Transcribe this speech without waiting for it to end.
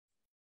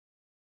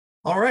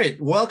All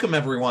right, welcome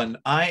everyone.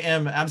 I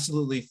am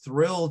absolutely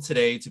thrilled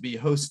today to be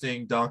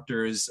hosting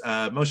doctors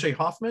Moshe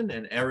Hoffman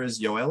and Erez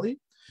Yoeli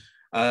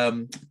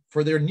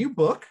for their new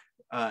book,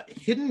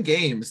 Hidden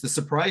Games, The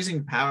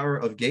Surprising Power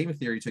of Game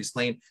Theory to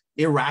Explain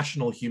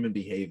Irrational Human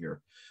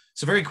Behavior.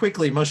 So very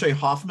quickly, Moshe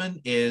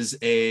Hoffman is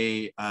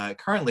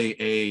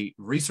currently a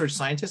research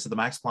scientist at the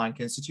Max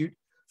Planck Institute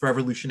for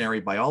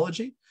Evolutionary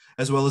Biology,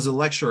 as well as a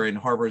lecturer in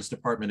Harvard's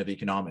Department of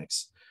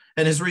Economics.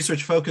 And his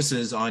research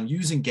focuses on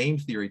using game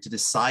theory to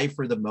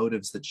decipher the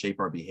motives that shape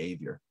our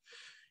behavior.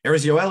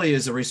 Erez Yoeli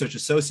is a research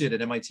associate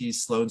at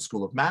MIT's Sloan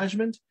School of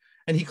Management,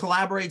 and he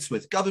collaborates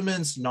with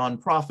governments,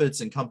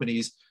 nonprofits, and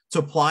companies to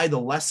apply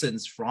the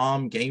lessons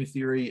from game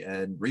theory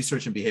and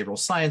research in behavioral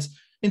science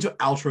into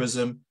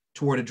altruism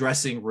toward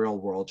addressing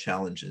real-world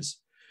challenges.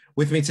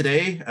 With me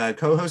today,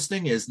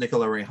 co-hosting is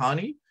Nichola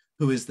Raihani,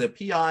 who is the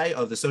PI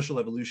of the Social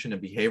Evolution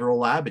and Behavioral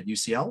Lab at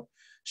UCL,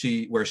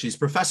 where she's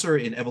professor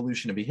in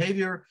evolution and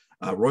behavior,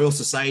 Royal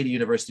Society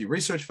University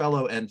Research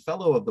Fellow, and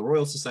Fellow of the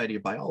Royal Society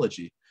of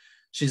Biology.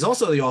 She's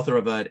also the author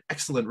of an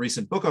excellent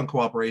recent book on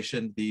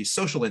cooperation, The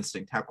Social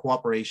Instinct, How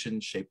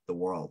Cooperation Shaped the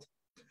World.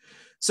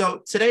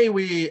 So today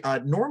we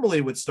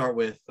normally would start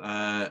with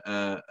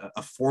a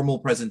formal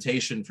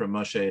presentation from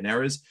Moshe and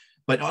Erez,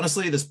 but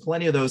honestly, there's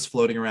plenty of those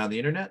floating around the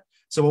internet.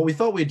 So what we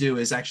thought we'd do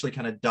is actually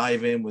kind of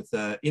dive in with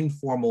an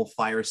informal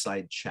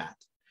fireside chat.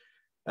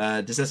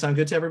 Does that sound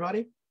good to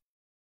everybody?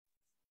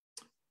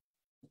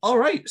 All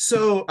right,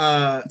 so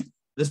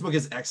this book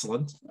is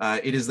excellent.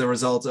 It is the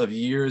result of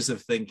years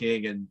of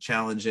thinking and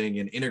challenging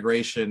and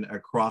integration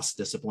across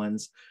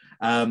disciplines.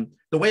 The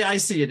way I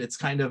see it, it's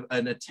kind of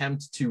an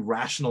attempt to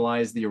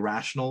rationalize the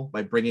irrational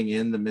by bringing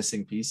in the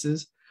missing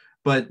pieces.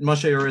 But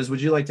Moshe, Erez, would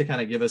you like to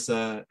kind of give us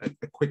a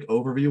quick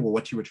overview of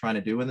what you were trying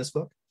to do in this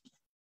book?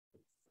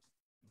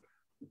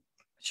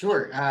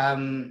 Sure.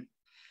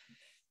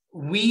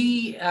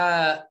 We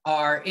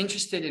are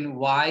interested in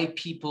why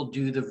people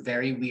do the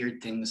very weird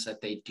things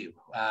that they do.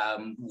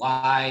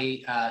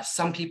 Why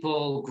some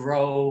people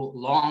grow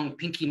long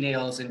pinky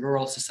nails in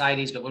rural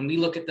societies, but when we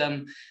look at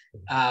them,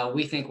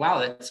 we think, wow,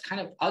 that's kind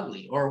of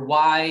ugly. Or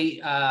why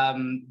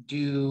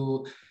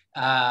do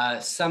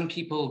some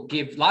people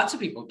lots of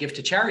people give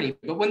to charity,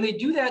 but when they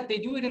do that, they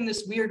do it in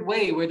this weird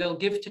way where they'll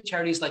give to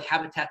charities like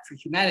Habitat for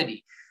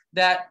Humanity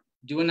that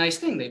do a nice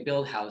thing. They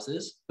build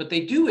houses, but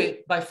they do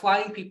it by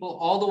flying people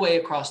all the way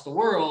across the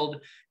world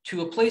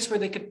to a place where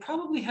they could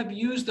probably have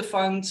used the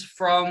funds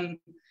from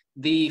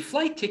the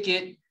flight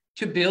ticket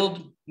to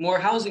build more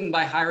housing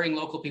by hiring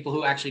local people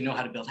who actually know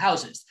how to build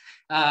houses.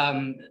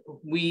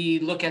 We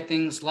look at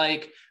things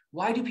like,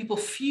 why do people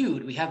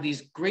feud? We have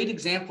these great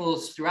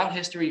examples throughout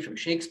history from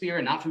Shakespeare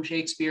and not from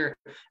Shakespeare,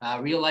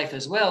 real life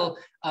as well,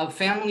 of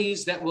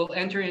families that will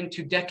enter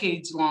into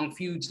decades-long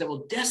feuds that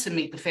will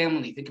decimate the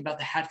family. Think about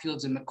the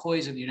Hatfields and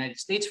McCoys of the United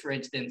States, for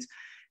instance,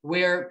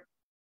 where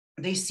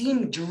they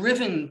seem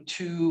driven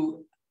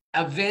to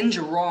avenge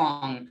a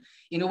wrong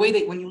in a way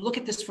that when you look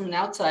at this from an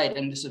outside,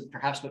 and this is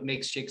perhaps what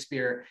makes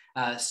Shakespeare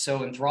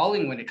so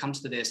enthralling when it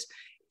comes to this,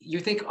 you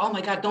think, oh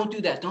my God, don't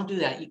do that, don't do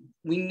that.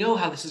 We know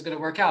how this is going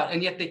to work out,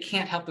 and yet they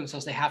can't help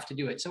themselves. They have to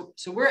do it. So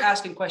we're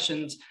asking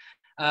questions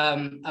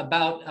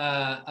about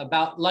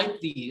like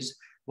these.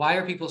 Why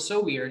are people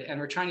so weird? And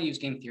we're trying to use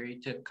game theory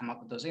to come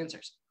up with those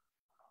answers.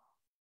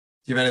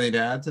 Do you have anything to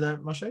add to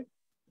that, Moshe?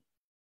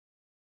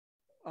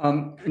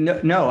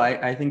 No,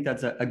 I think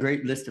that's a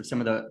great list of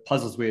some of the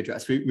puzzles we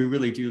address. We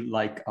really do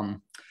like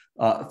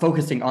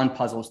focusing on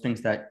puzzles,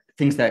 things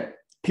that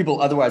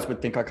people otherwise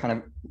would think are kind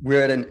of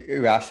weird and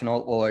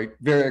irrational or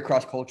vary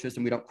across cultures,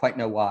 and we don't quite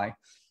know why.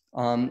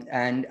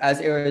 And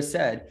as Erez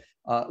said,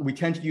 we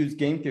tend to use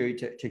game theory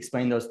to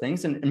explain those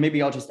things. And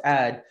maybe I'll just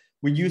add,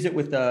 we use it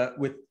with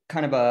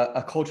kind of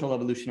a cultural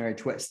evolutionary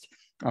twist.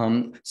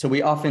 So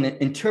we often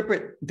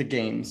interpret the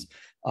games,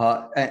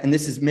 and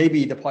this is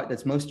maybe the part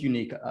that's most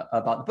unique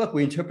about the book.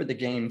 We interpret the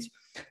games.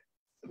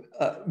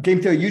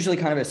 Game theory usually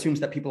kind of assumes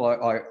that people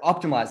are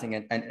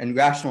optimizing and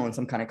rational in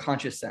some kind of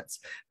conscious sense.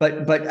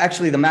 But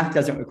actually the math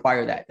doesn't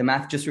require that. The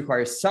math just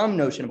requires some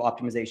notion of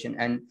optimization.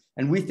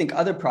 And we think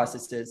other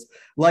processes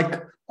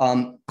like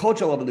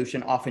cultural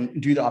evolution often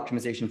do the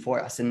optimization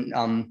for us.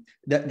 And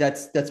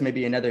that's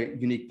maybe another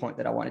unique point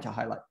that I wanted to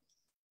highlight.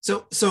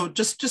 So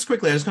just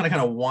quickly, I just kind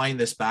of wind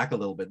this back a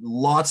little bit.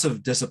 Lots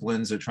of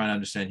disciplines are trying to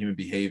understand human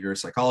behavior.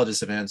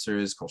 Psychologists have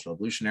answers, cultural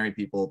evolutionary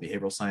people,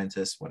 behavioral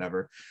scientists,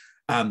 whatever.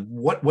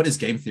 What is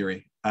game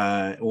theory?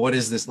 What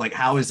is this like?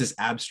 How is this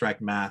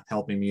abstract math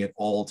helping me at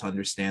all to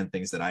understand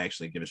things that I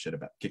actually give a shit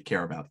about,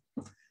 care about?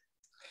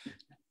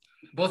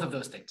 Both of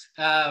those things.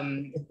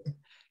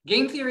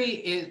 Game theory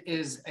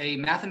is a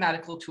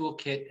mathematical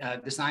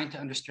toolkit designed to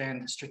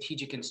understand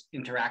strategic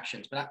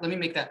interactions. But let me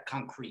make that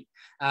concrete.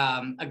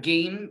 A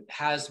game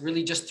has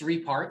really just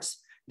three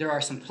parts. There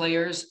are some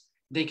players.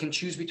 They can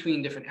choose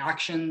between different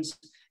actions,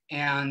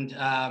 and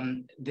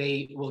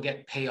they will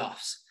get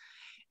payoffs.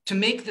 To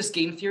make this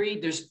game theory,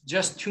 there's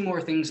just two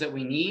more things that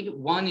we need.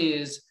 One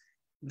is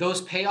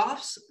those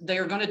payoffs, they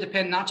are going to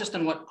depend not just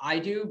on what I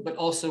do, but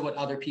also what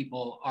other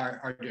people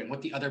are doing,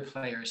 what the other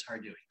players are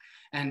doing.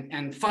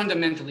 And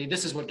fundamentally,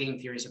 this is what game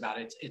theory is about.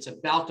 It's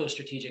about those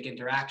strategic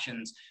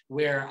interactions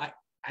where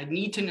I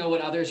need to know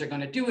what others are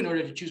going to do in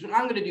order to choose what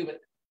I'm going to do, but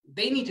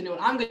they need to know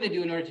what I'm going to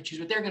do in order to choose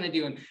what they're going to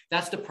do. And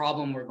that's the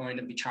problem we're going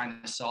to be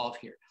trying to solve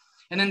here.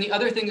 And then the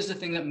other thing is the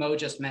thing that Mo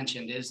just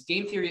mentioned is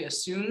game theory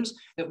assumes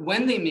that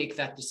when they make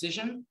that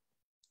decision,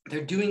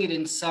 they're doing it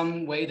in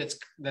some way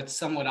that's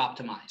somewhat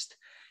optimized.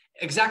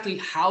 Exactly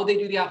how they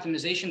do the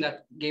optimization,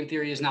 that game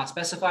theory is not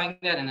specifying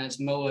that. And as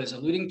Mo is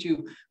alluding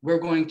to, we're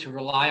going to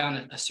rely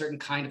on a certain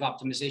kind of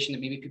optimization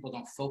that maybe people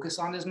don't focus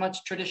on as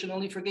much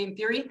traditionally for game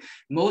theory.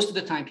 Most of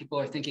the time, people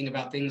are thinking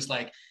about things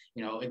like,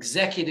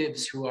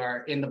 executives who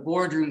are in the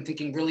boardroom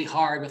thinking really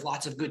hard with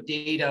lots of good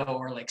data,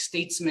 or like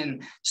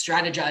statesmen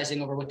strategizing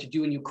over what to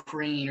do in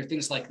Ukraine or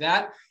things like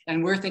that.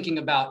 And we're thinking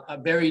about a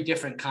very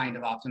different kind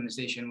of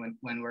optimization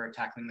when we're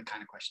tackling the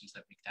kind of questions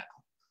that we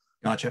tackle.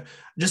 Gotcha.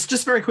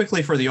 Just very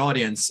quickly for the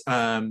audience,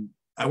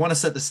 I want to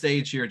set the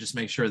stage here, just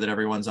make sure that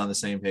everyone's on the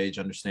same page,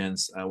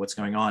 understands what's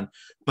going on.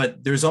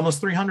 But there's almost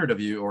 300 of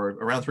you, or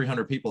around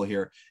 300 people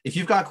here. If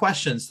you've got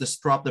questions,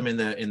 just drop them in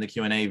the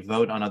Q&A,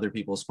 vote on other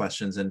people's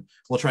questions, and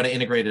we'll try to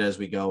integrate it as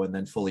we go, and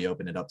then fully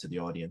open it up to the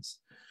audience.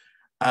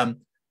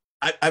 I'm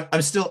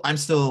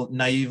still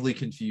naively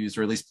confused,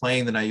 or at least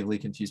playing the naively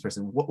confused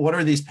person. What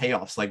are these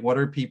payoffs? Like, what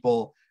are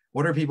people,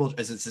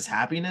 is it this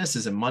happiness?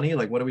 Is it money?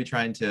 Like, what are we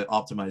trying to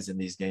optimize in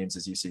these games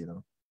as you see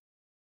them?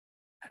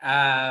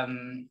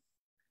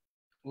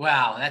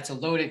 Wow, that's a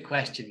loaded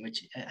question,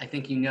 which I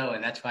think and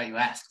that's why you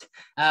asked.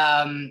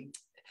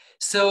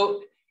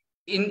 So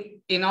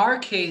in our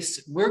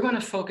case, we're going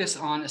to focus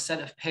on a set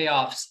of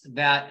payoffs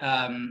that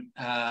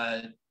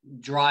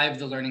drive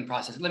the learning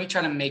process. Let me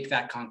try to make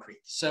that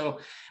concrete. So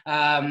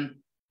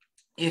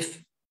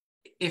if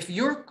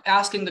you're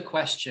asking the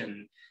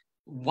question,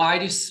 why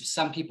do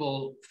some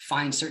people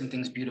find certain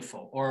things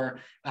beautiful?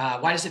 Or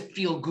why does it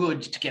feel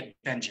good to get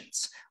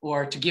vengeance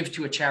or to give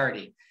to a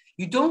charity?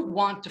 You don't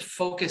want to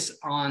focus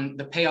on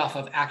the payoff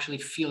of actually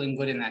feeling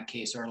good in that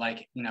case, or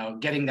like,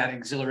 getting that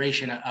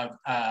exhilaration of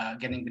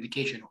getting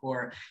vindication,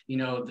 or,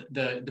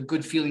 the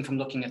good feeling from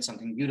looking at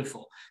something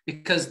beautiful,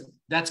 because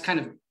that's kind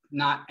of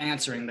not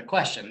answering the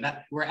question.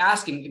 That we're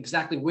asking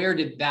exactly, where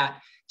did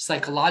that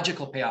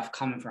psychological payoff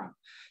come from?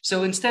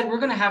 So instead, we're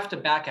going to have to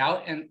back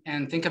out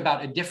and think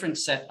about a different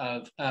set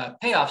of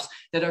payoffs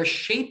that are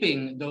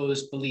shaping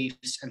those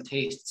beliefs and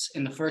tastes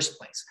in the first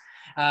place.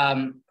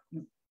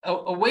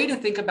 A way to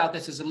think about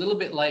this is a little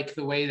bit like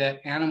the way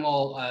that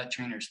animal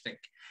trainers think.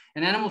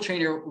 An animal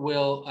trainer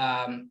will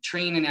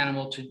train an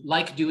animal to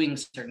like doing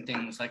certain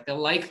things, like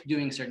they'll like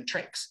doing certain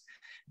tricks.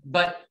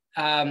 But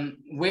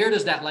where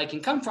does that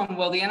liking come from?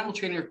 Well, the animal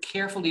trainer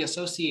carefully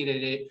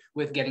associated it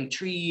with getting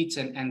treats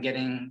and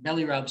getting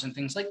belly rubs and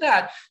things like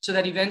that, so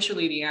that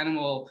eventually the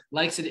animal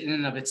likes it in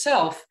and of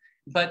itself,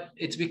 but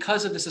it's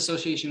because of this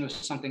association with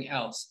something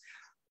else.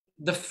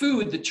 The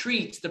food, the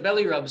treats, the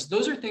belly rubs,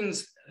 those are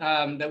things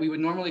that we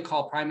would normally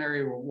call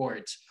primary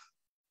rewards.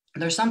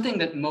 There's something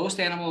that most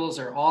animals,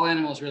 or all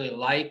animals, really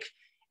like,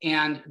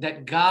 and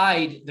that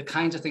guide the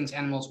kinds of things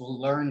animals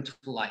will learn to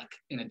like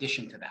in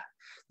addition to that.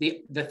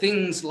 The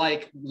things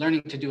like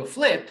learning to do a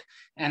flip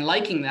and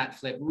liking that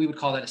flip, we would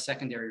call that a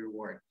secondary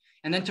reward.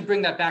 And then to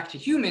bring that back to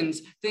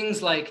humans,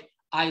 things like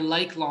I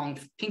like long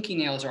pinky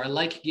nails, or I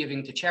like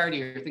giving to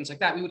charity, or things like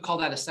that, we would call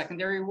that a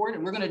secondary reward.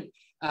 And we're going to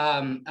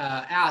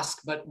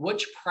ask, but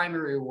which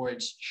primary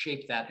rewards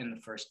shape that in the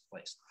first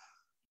place?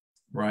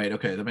 Right.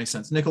 Okay, that makes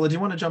sense. Nichola, do you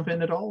want to jump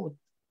in at all?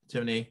 Do you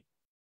have any?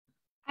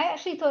 I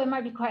actually thought it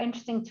might be quite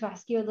interesting to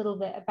ask you a little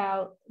bit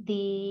about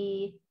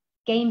the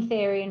game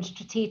theory and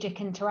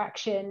strategic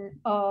interaction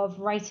of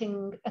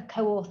writing a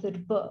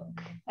co-authored book,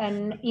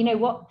 and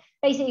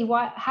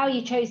how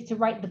you chose to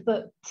write the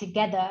book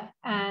together,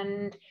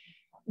 and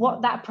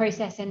what that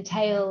process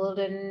entailed,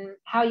 and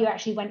how you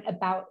actually went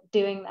about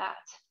doing that.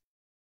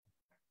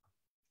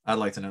 I'd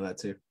like to know that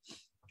too.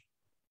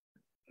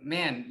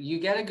 Man,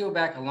 you got to go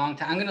back a long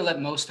time. I'm going to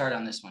let Mo start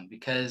on this one,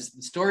 because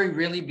the story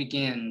really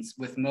begins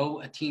with Mo,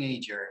 a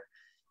teenager,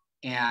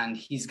 and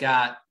he's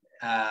got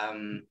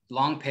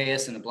long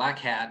payas and a black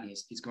hat, and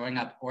he's growing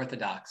up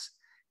Orthodox.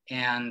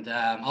 And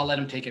I'll let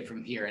him take it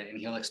from here, and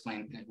he'll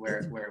explain where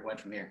it went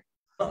from here.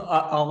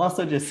 I'll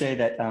also just say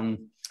that,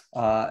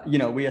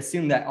 we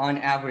assume that on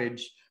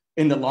average,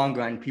 in the long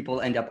run,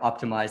 people end up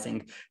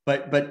optimizing,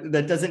 but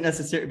that doesn't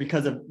necessarily,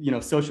 because of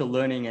social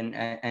learning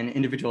and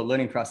individual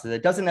learning process,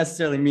 it doesn't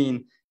necessarily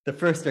mean the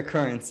first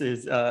occurrence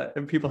is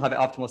people have it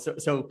optimal.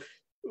 So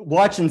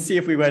watch and see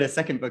if we write a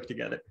second book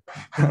together.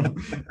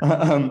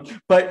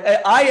 But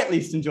I at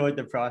least enjoyed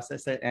the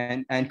process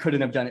and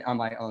couldn't have done it on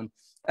my own.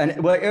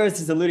 And what Erez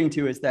is alluding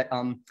to is that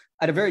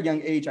at a very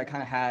young age, I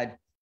kind of had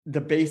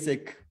the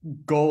basic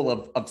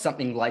goal of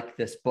something like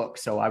this book.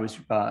 So I was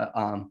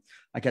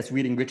I guess,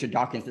 reading Richard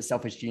Dawkins' The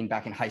Selfish Gene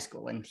back in high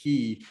school. And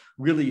he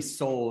really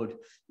sold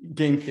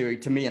game theory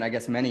to me, and I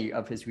guess many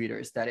of his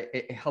readers, that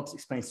it helps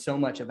explain so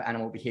much of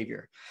animal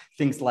behavior.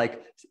 Things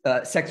like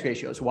sex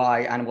ratios,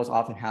 why animals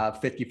often have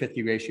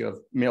 50-50 ratio of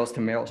males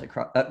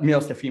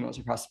to females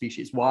across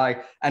species,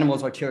 why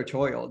animals are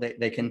territorial.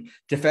 They can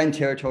defend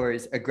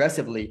territories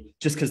aggressively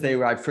just because they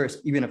arrive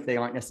first, even if they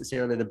aren't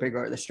necessarily the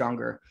bigger or the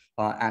stronger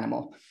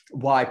animal.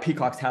 Why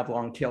peacocks have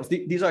long tails.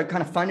 These are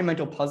kind of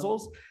fundamental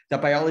puzzles that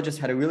biologists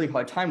had a really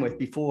hard time with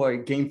before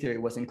game theory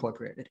was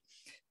incorporated.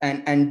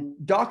 And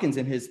Dawkins,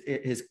 in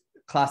his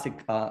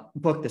classic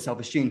book, The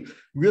Selfish Gene,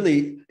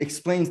 really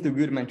explains the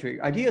rudimentary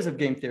ideas of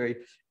game theory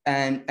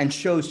and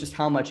shows just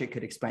how much it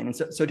could explain. And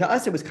so to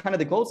us, it was kind of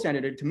the gold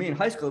standard. To me in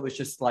high school, it was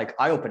just like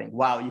eye-opening.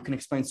 Wow, you can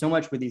explain so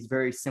much with these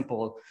very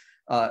simple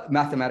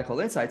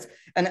mathematical insights.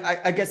 And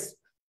I guess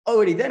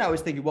already then I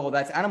was thinking, well,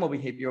 that's animal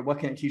behavior. What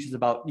can it teach us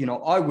about,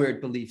 our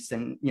weird beliefs?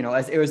 And,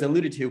 as Erez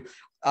alluded to,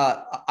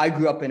 I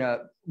grew up in a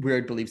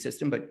weird belief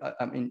system, but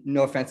I mean,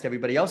 no offense to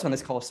everybody else on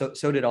this call.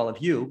 So did all of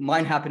you.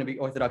 Mine happened to be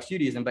Orthodox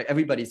Judaism, but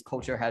everybody's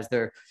culture has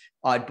their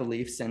odd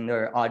beliefs and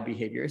their odd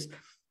behaviors.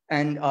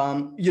 And,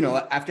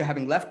 after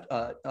having left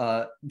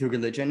the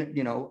religion,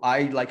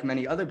 I, like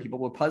many other people,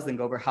 were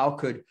puzzling over how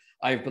could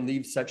I have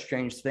believed such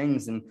strange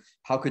things, and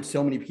how could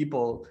so many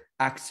people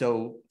act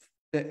so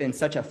in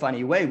such a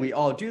funny way. We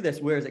all do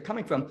this. Where is it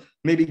coming from?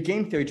 Maybe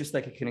game theory, just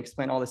like it can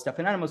explain all this stuff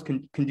in animals,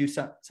 can do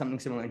something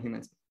similar in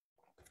humans.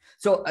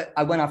 So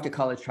I went off to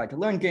college, tried to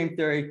learn game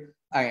theory.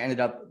 I ended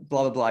up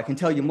blah, blah, blah. I can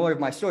tell you more of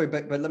my story,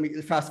 but let me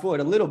fast forward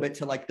a little bit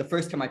to like the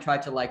first time I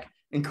tried to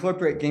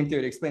incorporate game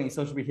theory to explaining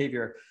social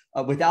behavior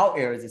without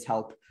Erez's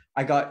help.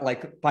 I got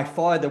by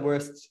far the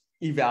worst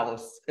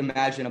evals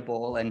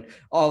imaginable, and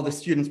all the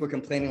students were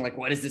complaining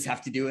what does this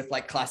have to do with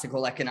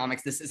classical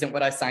economics? This isn't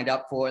what I signed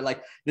up for.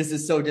 This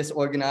is so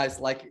disorganized,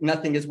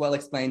 nothing is well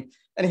explained.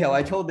 Anyhow,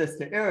 I told this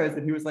to Erez,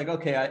 and he was like,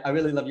 okay, I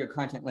really love your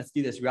content, let's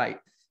do this right.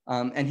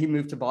 And he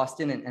moved to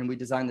Boston, and we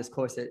designed this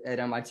course at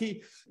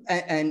MIT,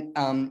 and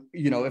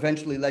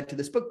eventually led to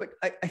this book. But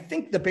I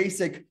think the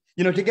basic,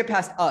 to get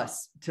past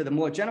us to the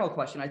more general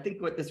question, I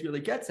think what this really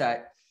gets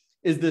at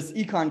is this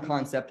econ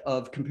concept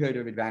of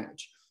comparative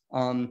advantage,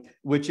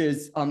 which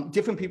is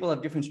different people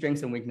have different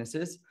strengths and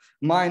weaknesses.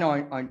 Mine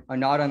are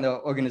not on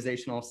the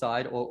organizational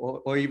side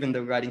or even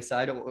the writing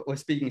side or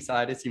speaking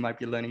side, as you might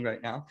be learning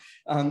right now.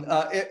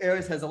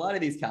 Erez has a lot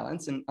of these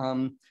talents,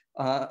 and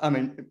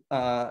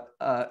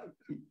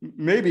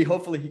maybe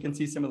hopefully he can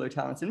see similar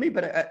talents in me,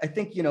 but I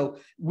think,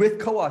 with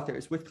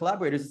co-authors, with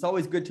collaborators, it's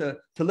always good to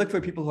look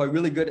for people who are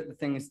really good at the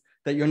things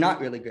that you're not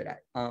really good at.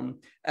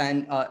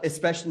 And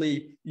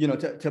especially,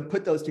 to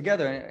put those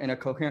together in a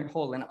coherent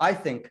whole. And I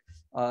think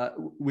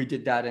we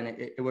did that, and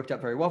it worked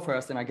out very well for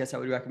us. And I guess I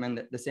would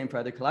recommend the same for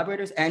other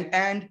collaborators. And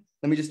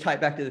let me just tie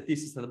it back to the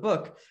thesis of the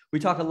book. We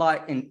talk a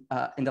lot in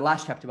the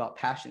last chapter about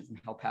passions and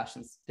how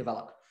passions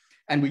develop.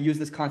 And we use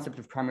this concept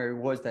of primary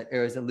rewards that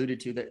Erez alluded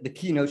to, the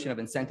key notion of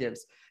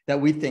incentives that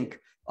we think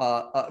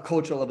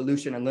cultural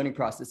evolution and learning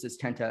processes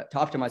tend to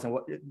optimize on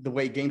the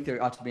way game theory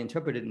ought to be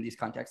interpreted in these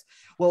contexts.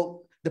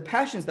 Well, the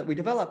passions that we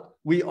develop,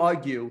 we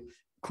argue,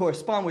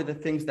 correspond with the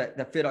things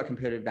that fit our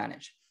comparative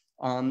advantage.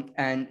 I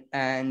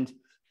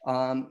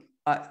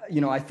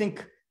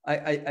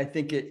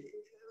think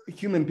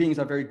human beings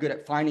are very good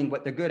at finding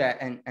what they're good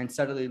at and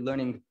subtly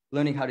learning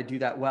how to do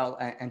that well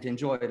and to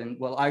enjoy it. And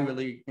I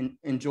really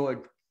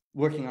enjoyed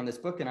working on this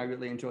book, and I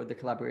really enjoyed the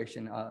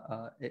collaboration.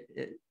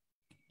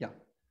 Yeah. All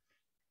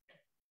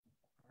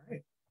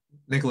right.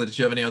 Nichola, did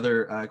you have any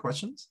other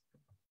questions?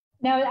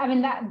 No, I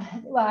mean I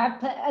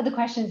have other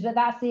questions, but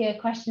that's the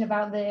question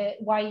about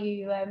why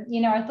you, I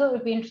thought it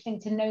would be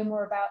interesting to know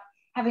more about,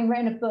 having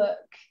written a book.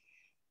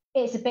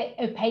 It's a bit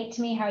opaque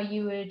to me how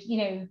you would,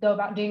 go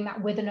about doing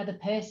that with another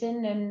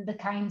person, and the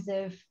kinds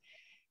of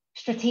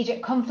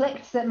strategic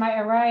conflicts that might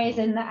arise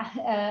in that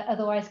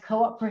otherwise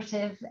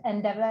cooperative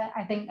endeavor.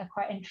 I think are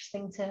quite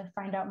interesting to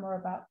find out more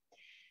about.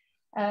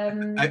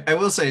 I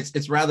will say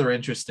it's rather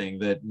interesting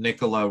that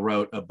Nichola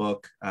wrote a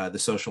book, The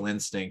Social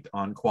Instinct,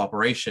 on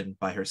cooperation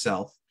by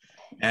herself,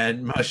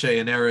 and Moshe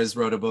and Erez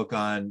wrote a book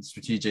on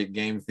strategic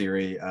game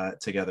theory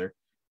together.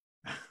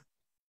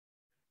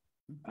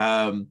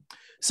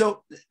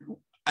 So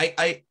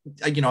I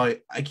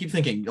keep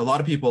thinking, a lot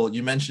of people,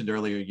 you mentioned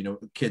earlier,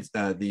 kids,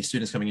 the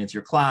students coming into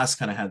your class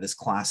kind of had this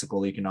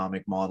classical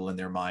economic model in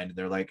their mind. And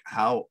they're like,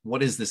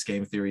 what is this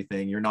game theory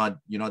thing? You're not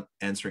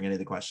answering any of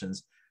the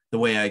questions the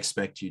way I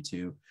expect you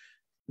to.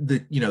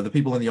 The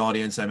people in the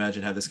audience, I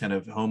imagine, have this kind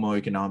of homo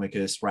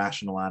economicus,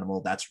 rational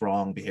animal. That's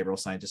wrong. Behavioral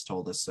scientists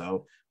told us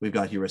so. We've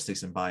got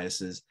heuristics and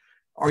biases.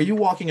 Are you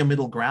walking a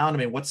middle ground? I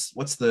mean, what's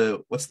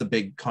the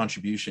big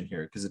contribution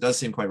here? Because it does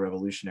seem quite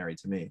revolutionary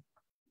to me.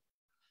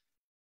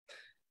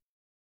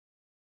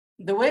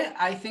 The way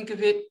I think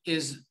of it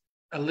is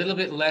a little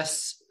bit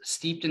less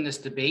steeped in this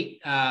debate,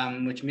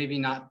 which maybe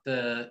not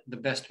the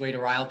best way to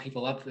rile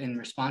people up in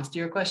response to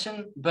your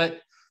question.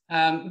 But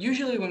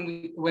Usually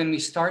when we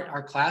start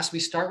our class, we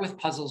start with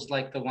puzzles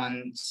like the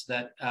ones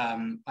that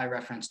I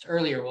referenced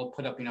earlier. We'll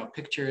put up,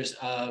 pictures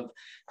of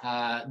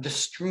the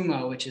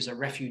Struma, which is a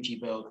refugee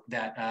boat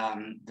that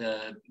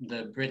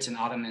the Brits and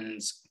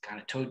Ottomans kind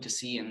of towed to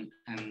sea and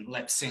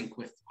let sink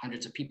with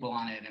hundreds of people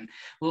on it. And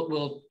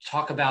we'll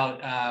talk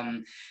about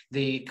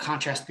the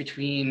contrast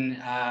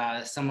between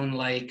someone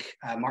like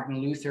Martin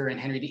Luther and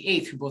Henry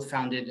VIII, who both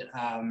founded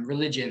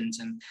religions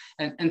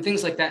and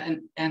things like that.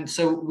 And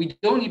so we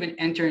don't even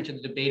enter into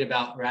the debate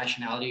about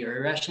rationality or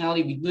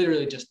irrationality. We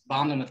literally just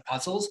bomb them with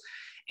puzzles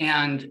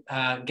and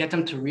get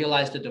them to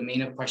realize the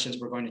domain of questions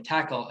we're going to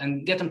tackle,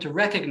 and get them to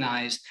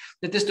recognize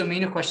that this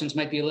domain of questions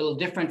might be a little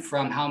different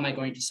from how am I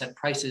going to set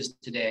prices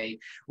today,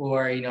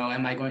 or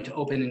am I going to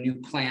open a new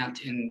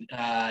plant in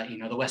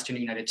the Western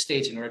United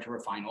States in order to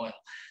refine oil.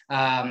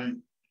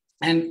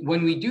 And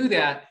when we do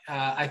that,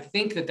 I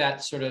think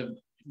that sort of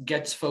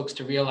gets folks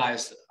to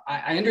realize,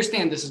 I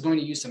understand this is going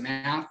to use some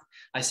math.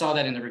 I saw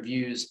that in the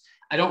reviews.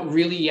 I don't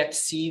really yet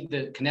see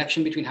the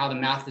connection between how the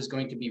math is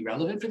going to be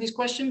relevant for these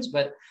questions,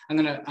 but I'm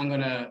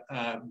gonna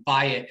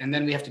buy it. And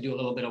then we have to do a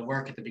little bit of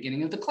work at the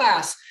beginning of the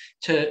class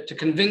to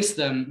convince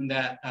them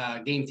that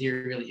game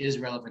theory really is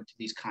relevant to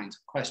these kinds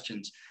of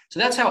questions. So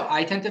that's how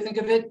I tend to think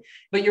of it.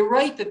 But you're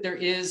right that there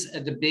is a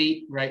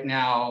debate right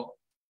now.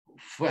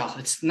 Well,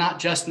 it's not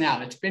just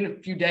now, it's been a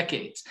few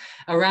decades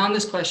around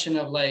this question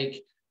of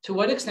like, to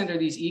what extent are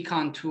these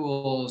econ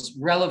tools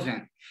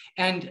relevant?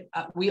 And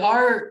we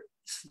are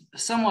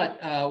somewhat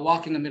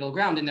walking the middle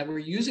ground in that we're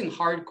using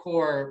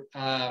hardcore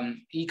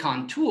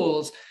econ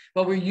tools,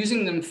 but we're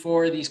using them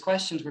for these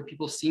questions where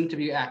people seem to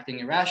be acting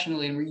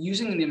irrationally, and we're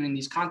using them in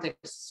these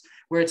contexts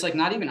where it's like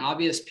not even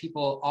obvious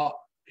people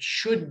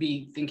should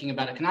be thinking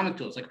about economic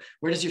tools. Like,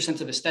 where does your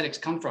sense of aesthetics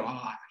come from?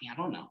 I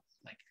don't know.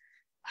 Like,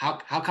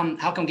 how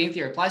come game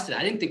theory applies to that?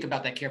 I didn't think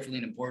about that carefully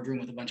in a boardroom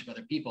with a bunch of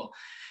other people.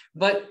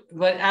 But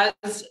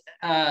as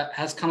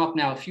has come up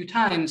now a few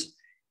times,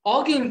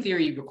 all game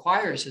theory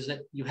requires is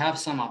that you have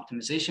some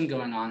optimization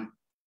going on.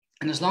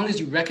 And as long as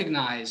you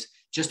recognize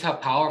just how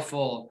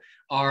powerful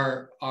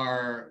our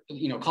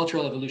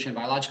cultural evolution and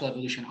biological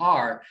evolution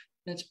are,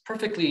 it's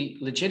perfectly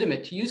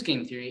legitimate to use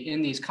game theory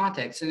in these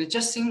contexts. And it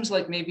just seems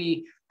like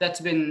maybe that's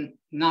been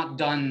not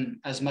done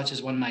as much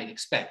as one might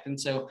expect.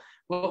 And so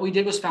what we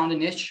did was found a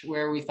niche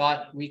where we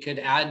thought we could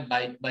add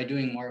by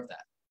doing more of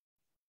that.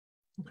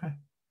 Okay.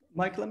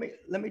 Mike, let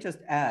me just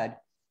add,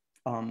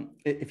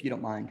 if you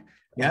don't mind.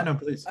 Yeah, no,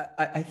 please.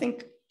 I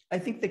think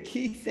the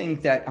key thing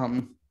that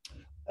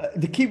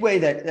the key way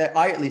that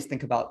I at least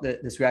think about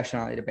this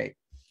rationality debate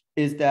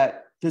is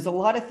that there's a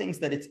lot of things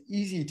that it's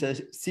easy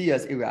to see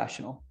as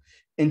irrational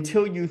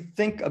until you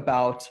think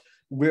about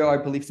where our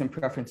beliefs and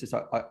preferences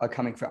are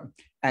coming from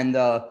and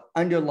the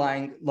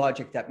underlying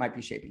logic that might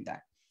be shaping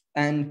that.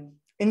 And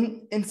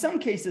in some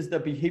cases,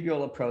 the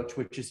behavioral approach,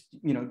 which is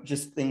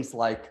just things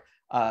like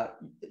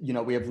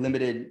we have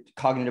limited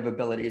cognitive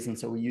abilities, and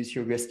so we use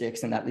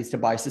heuristics, and that leads to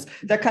biases.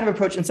 That kind of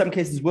approach, in some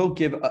cases, will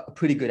give a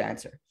pretty good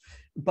answer.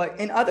 But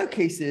in other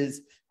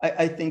cases,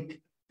 I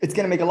think it's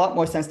going to make a lot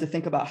more sense to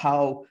think about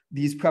how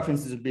these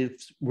preferences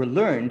were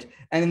learned.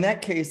 And in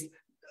that case,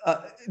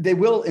 they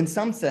will, in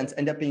some sense,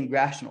 end up being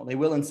rational. They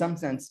will, in some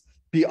sense,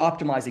 be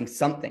optimizing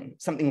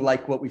something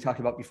like what we talked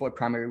about before,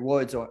 primary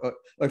rewards, or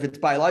if it's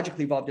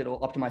biologically evolved, it'll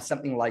optimize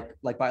something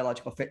like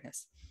biological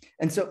fitness.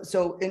 And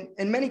so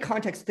in many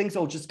contexts, things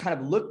will just kind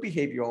of look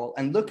behavioral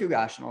and look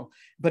irrational.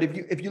 But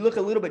if you look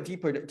a little bit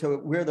deeper to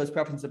where those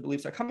preferences and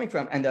beliefs are coming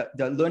from and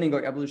the learning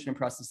or evolutionary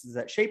processes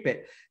that shape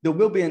it, there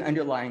will be an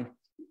underlying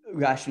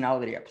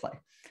rationality at play.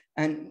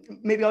 And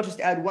maybe I'll just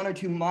add one or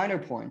two minor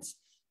points.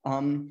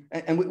 And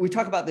we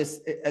talk about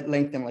this at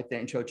length in like the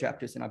intro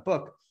chapters in our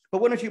book. But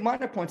one or two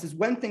minor points is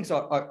when things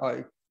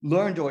are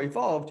learned or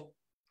evolved,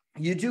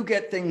 you do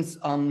get things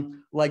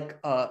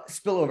like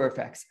spillover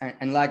effects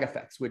and lag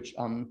effects, which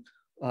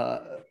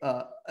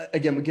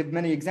again, we give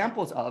many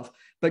examples of,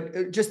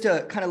 but just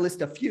to kind of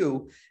list a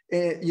few,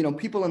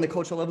 people in the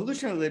cultural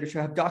evolutionary literature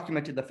have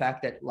documented the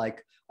fact that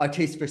like our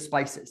taste for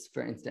spices,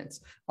 for instance,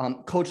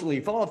 culturally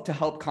evolved to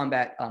help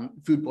combat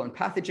foodborne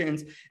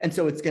pathogens. And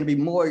so it's going to be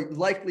more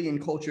likely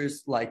in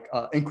cultures like,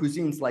 in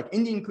cuisines like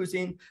Indian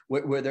cuisine,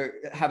 where they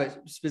have a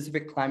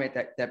specific climate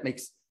that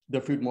makes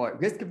the food more at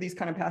risk of these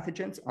kind of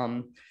pathogens.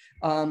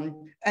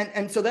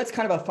 And so that's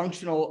kind of a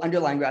functional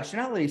underlying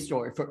rationality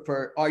story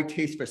for our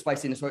taste for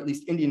spiciness, or at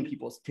least Indian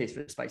people's taste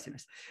for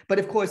spiciness. But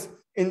of course,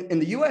 in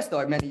the US, there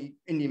are many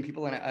Indian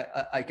people, and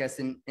I guess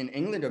in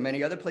England or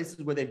many other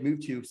places where they've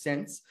moved to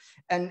since,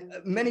 and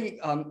many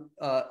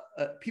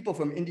people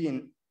from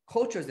Indian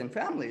cultures and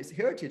families,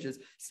 heritages,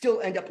 still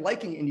end up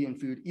liking Indian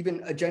food,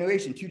 even a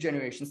generation, 2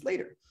 generations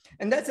later.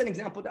 And that's an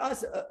example to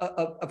us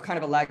of kind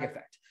of a lag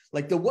effect.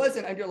 Like there was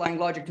an underlying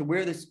logic to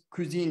where this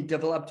cuisine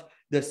developed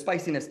the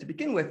spiciness to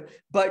begin with.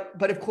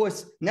 But of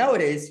course,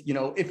 nowadays,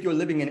 if you're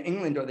living in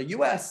England or the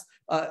US,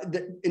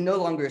 it no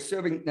longer is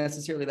serving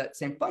necessarily that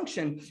same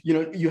function.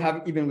 You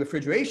have even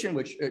refrigeration,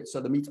 which so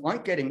the meats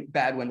aren't getting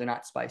bad when they're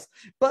not spiced,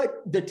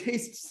 but the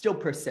taste still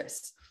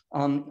persists.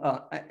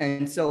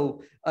 And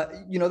so,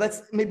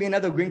 that's maybe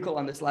another wrinkle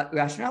on this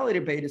rationality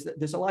debate, is that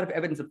there's a lot of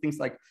evidence of things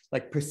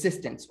like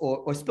persistence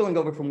or spilling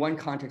over from one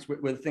context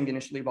where the thing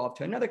initially evolved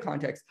to another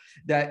context.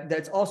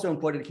 That's also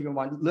important to keep in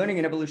mind. Learning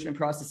and evolutionary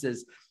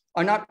processes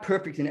are not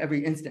perfect in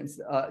every instance.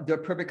 They're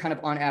perfect kind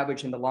of on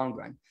average in the long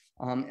run.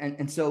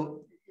 And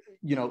so,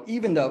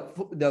 even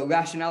the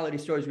rationality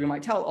stories we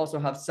might tell also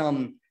have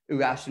some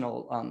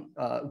irrational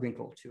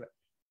wrinkle to it.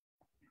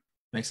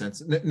 Makes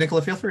sense.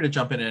 Nichola, feel free to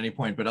jump in at any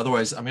point, but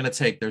otherwise I'm going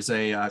to there's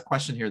a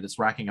question here that's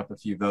racking up a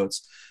few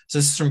votes. So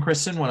this is from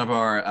Kristen, one of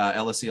our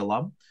LSE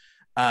alum.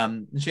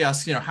 She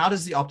asks, how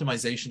does the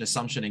optimization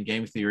assumption in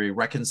game theory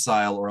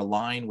reconcile or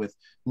align with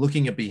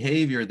looking at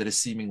behavior that is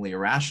seemingly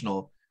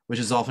irrational, which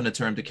is often a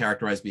term to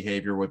characterize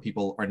behavior where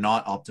people are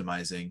not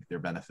optimizing their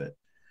benefit?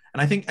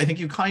 And I think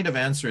you kind of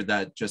answered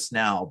that just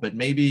now, but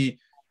maybe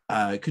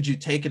could you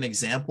take an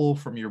example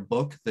from your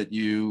book that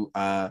you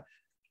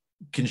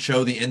can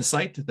show the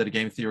insight that a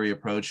game theory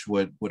approach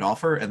would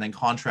offer, and then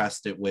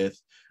contrast it with,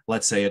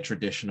 let's say, a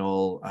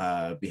traditional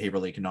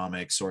behavioral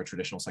economics or a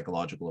traditional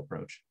psychological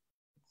approach?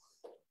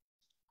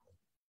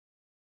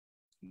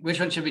 Which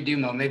one should we do,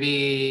 Mo?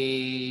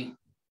 Maybe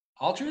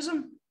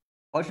altruism?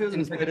 Altruism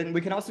is good, and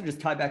we can also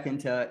just tie back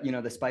into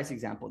the spice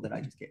example that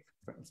I just gave,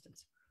 for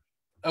instance.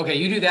 Okay,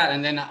 you do that,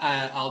 and then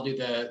I'll do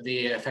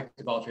the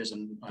effective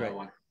altruism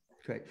one.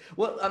 Great.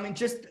 Well, I mean,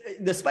 just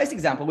the spice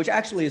example, which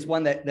actually is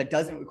one that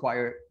doesn't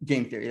require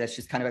game theory. That's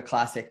just kind of a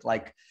classic,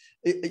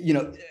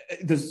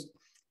 there's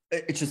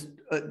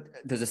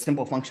a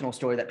simple functional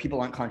story that people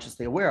aren't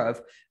consciously aware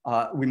of.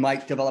 We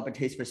might develop a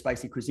taste for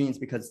spicy cuisines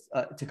because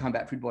to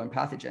combat foodborne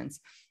pathogens.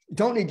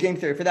 Don't need game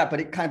theory for that,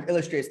 but it kind of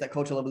illustrates that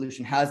cultural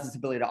evolution has this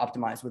ability to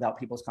optimize without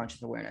people's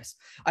conscious awareness.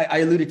 I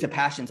alluded to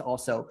passions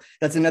also.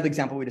 That's another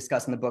example we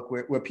discuss in the book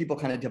where people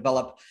kind of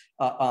develop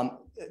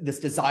this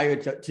desire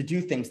to do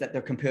things that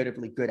they're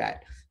comparatively good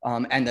at,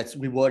 and that's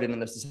rewarded in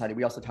their society.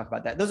 We also talk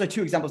about that. Those are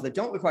two examples that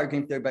don't require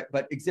game theory,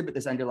 but exhibit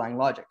this underlying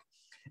logic.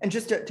 And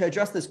just to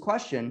address this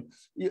question,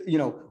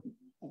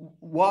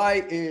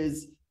 why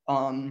is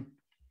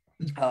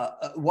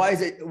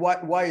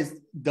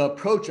the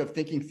approach of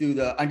thinking through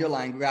the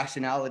underlying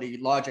rationality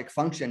logic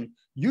function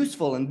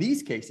useful in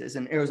these cases?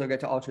 And Erez will get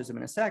to altruism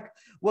in a sec.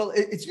 Well,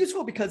 it's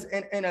useful because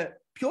in a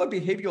pure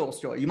behavioral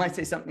story, you might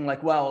say something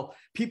like, well,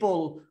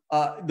 people,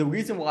 the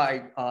reason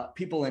why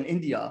people in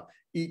India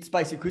eat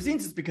spicy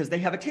cuisines is because they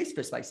have a taste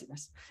for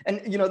spiciness.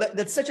 And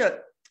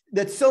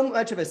that's so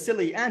much of a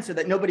silly answer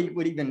that nobody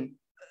would even,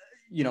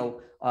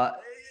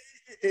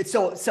 it's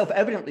so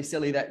self-evidently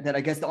silly that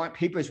I guess there aren't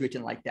papers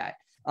written like that.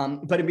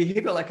 But in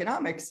behavioral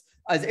economics,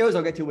 as Erez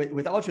will get to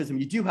with altruism,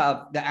 you do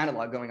have the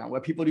analog going on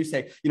where people do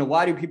say,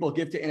 why do people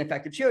give to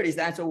ineffective charities?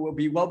 The answer will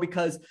be, well,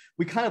 because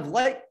we kind of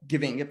like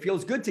giving. It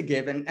feels good to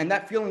give. And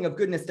that feeling of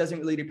goodness doesn't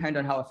really depend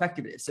on how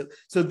effective it is.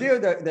 So there,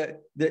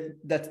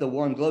 that's the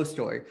warm glow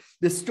story.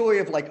 This story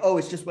of like, oh,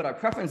 it's just what our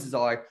preferences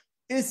are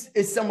is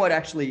somewhat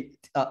actually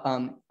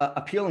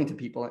appealing to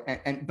people.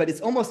 But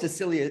it's almost as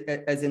silly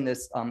as in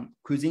this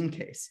cuisine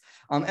case.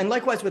 And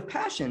likewise with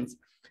passions,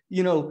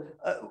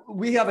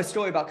 we have a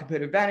story about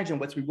competitive advantage and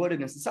what's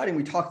rewarded in society, and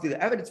we talk through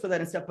the evidence for that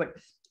and stuff. But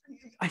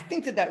I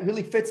think that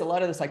really fits a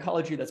lot of the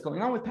psychology that's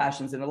going on with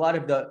passions and a lot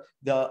of the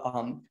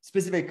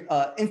specific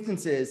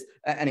instances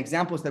and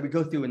examples that we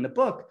go through in the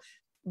book.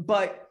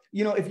 But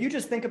if you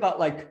just think about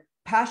like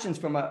passions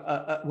from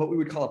a what we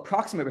would call a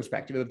proximate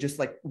perspective of just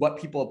like what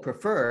people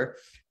prefer,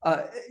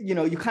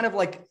 you kind of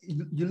like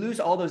you lose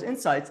all those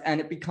insights, and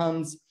it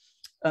becomes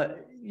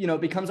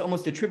becomes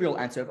almost a trivial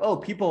answer of, oh,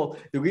 people,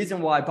 the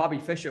reason why Bobby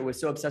Fischer was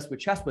so obsessed with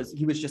chess was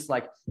he was just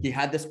like, he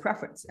had this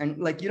preference. And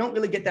like, you don't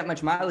really get that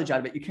much mileage out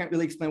of it. You can't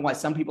really explain why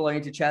some people are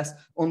into chess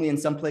only in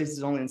some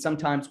places, only in some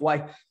times,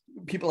 why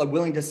people are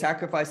willing to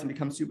sacrifice and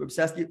become super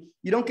obsessed.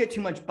 You don't get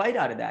too much bite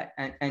out of that.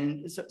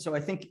 And so I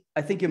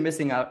think you're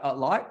missing out a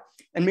lot.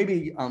 And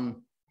maybe,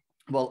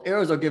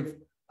 Erez will give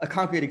a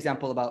concrete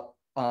example about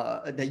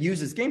that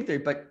uses game theory,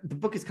 but the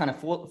book is kind of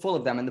full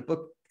of them. And the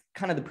book,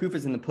 kind of the proof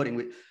is in the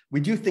pudding. We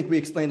do think we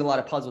explained a lot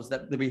of puzzles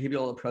that the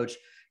behavioral approach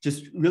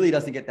just really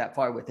doesn't get that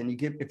far with.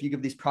 And if you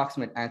give these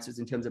proximate answers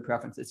in terms of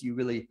preferences,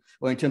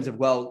 or in terms of,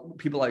 well,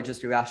 people are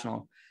just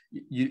irrational,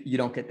 you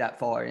don't get that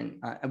far.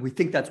 And we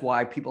think that's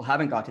why people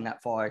haven't gotten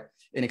that far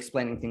in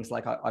explaining things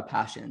like our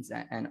passions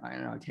and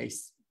our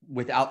tastes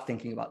without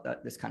thinking about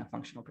this kind of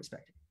functional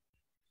perspective.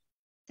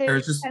 So,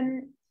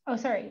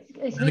 sorry.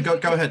 Go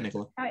ahead, Nichola.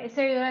 All right,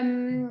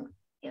 so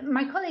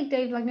my colleague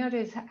Dave Lagnado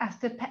has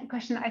asked a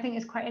question that I think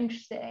is quite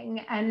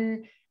interesting,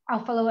 and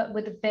I'll follow up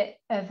with a bit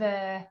of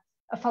a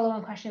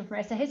follow-on question from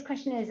us. So his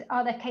question is,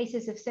 are there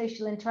cases of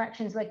social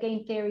interactions where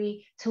game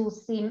theory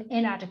tools seem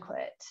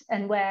inadequate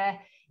and where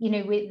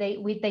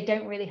they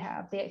don't really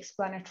have the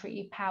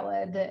explanatory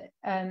power that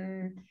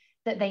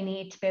they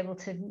need to be able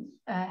to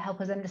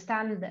help us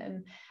understand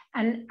them?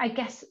 And I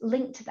guess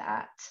linked to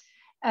that,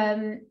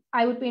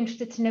 I would be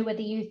interested to know what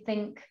you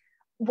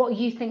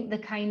think the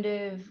kind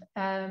of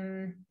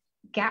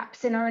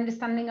gaps in our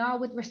understanding are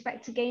with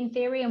respect to game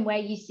theory, and where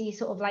you see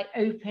sort of like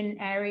open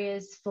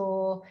areas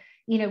for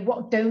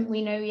what don't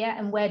we know yet,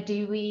 and where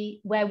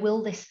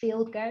will this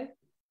field go?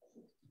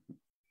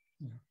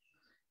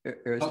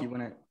 Erez, do you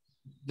want to?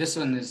 This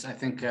one is, I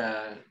think,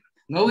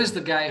 Mo is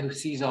the guy who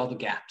sees all the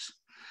gaps.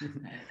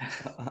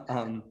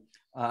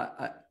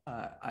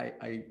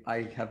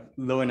 I have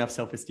low enough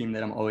self-esteem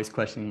that I'm always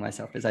questioning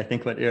myself, is I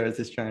think what Erez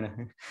is trying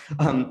to.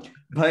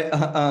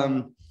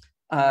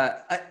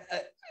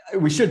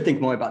 We should think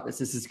more about this.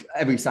 This is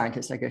every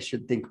scientist, I guess,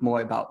 should think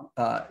more about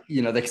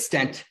the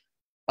extent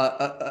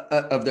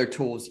of their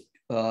tools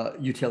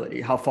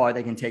utility, how far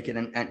they can take it,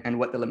 and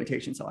what the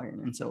limitations are.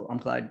 And so I'm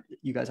glad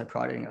you guys are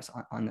prodding us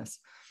on this.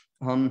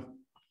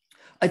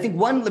 I think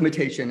one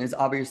limitation is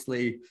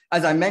obviously,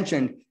 as I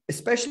mentioned,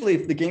 especially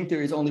if the game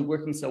theory is only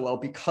working so well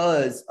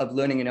because of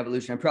learning and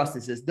evolutionary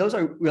processes, those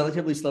are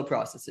relatively slow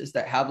processes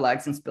that have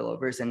lags and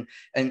spillovers, and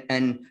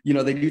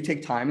they do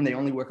take time, and they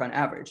only work on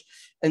average.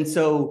 And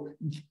so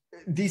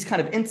these kind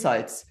of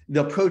insights,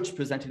 the approach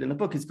presented in the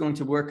book, is going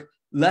to work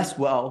less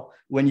well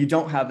when you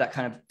don't have that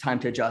kind of time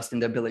to adjust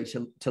and the ability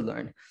to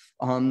learn.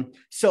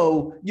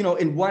 So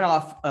in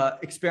one-off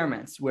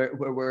experiments where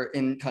we're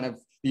in kind of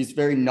these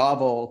very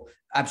novel,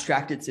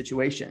 abstracted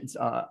situations,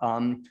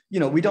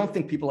 we don't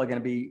think people are going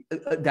to be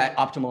that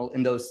optimal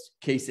in those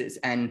cases.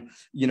 And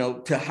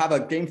to have a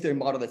game theory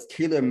model that's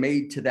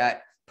tailor-made to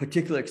that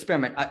particular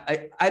experiment,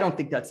 I don't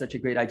think that's such a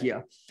great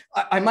idea.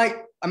 I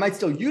might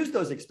still use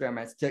those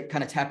experiments to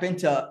kind of tap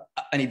into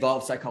an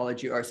evolved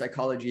psychology, or a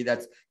psychology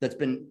that's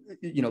been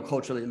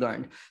culturally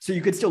learned. So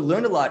you could still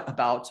learn a lot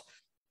about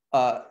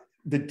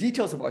the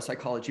details of our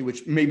psychology,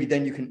 which maybe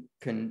then you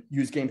can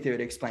use game theory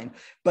to explain.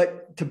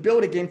 But to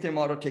build a game theory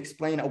model to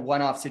explain a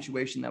one-off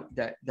situation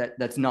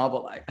that's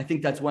novel, I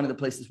think that's one of the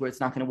places where it's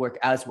not going to work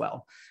as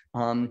well.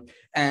 So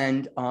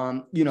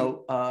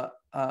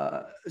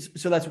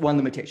that's one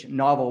limitation: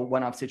 novel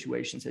one-off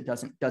situations. It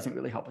doesn't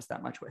really help us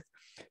that much with.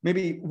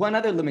 Maybe one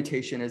other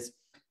limitation is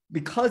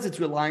because it's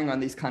relying on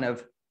these kind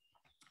of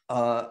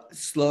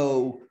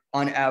slow,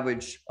 on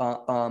average,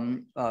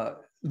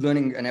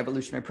 learning and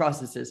evolutionary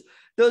processes.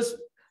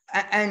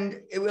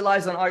 And it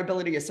relies on our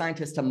ability as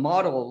scientists to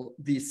model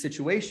these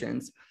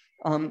situations.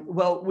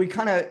 Well, we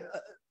kind of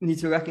need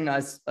to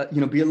recognize,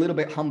 be a little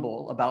bit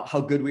humble about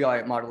how good we are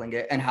at modeling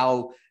it, and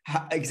how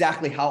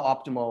exactly how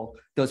optimal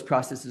those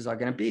processes are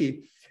going to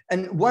be.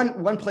 And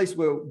one place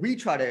where we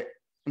try to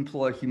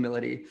employ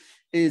humility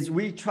is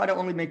we try to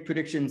only make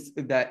predictions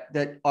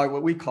that are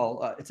what we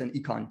call, it's an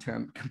econ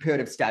term,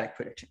 comparative static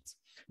predictions,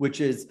 which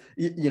is,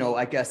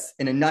 I guess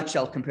in a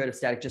nutshell, comparative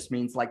static just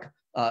means like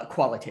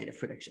qualitative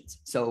predictions.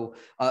 So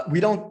we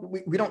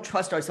don't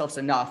trust ourselves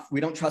enough. We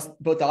don't trust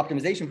both the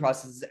optimization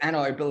processes and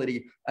our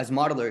ability as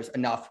modelers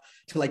enough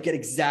to like get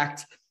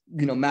exact,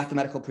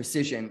 mathematical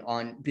precision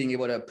on being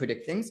able to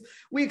predict things.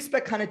 We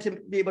expect kind of to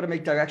be able to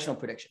make directional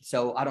predictions.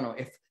 So I don't know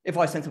if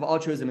our sense of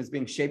altruism is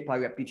being shaped by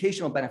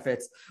reputational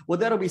benefits, well,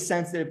 that'll be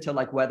sensitive to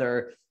like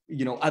whether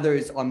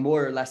others are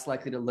more or less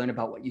likely to learn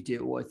about what you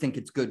do or think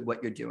it's good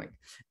what you're doing.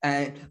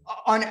 And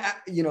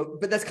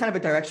but that's kind of a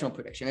directional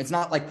prediction. It's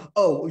not like,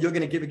 oh, you're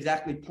going to give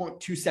exactly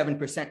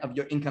 0.27% of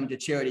your income to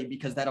charity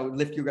because that'll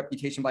lift your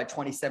reputation by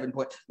 27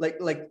 points.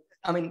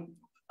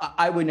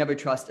 I would never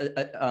trust,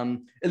 at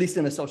least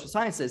in the social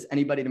sciences,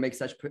 anybody to make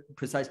such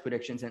precise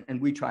predictions.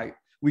 And we try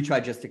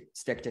just to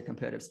stick to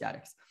comparative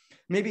statics.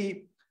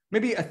 Maybe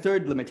a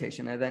third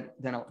limitation, and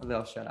then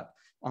I'll shut up,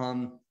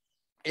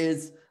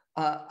 is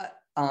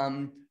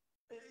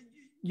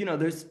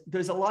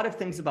there's a lot of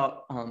things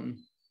about,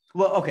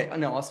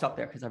 I'll stop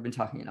there because I've been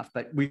talking enough,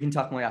 but we can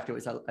talk more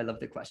afterwards. I love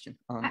the question.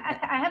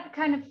 I have a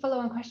kind of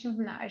follow-on question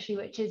from that actually,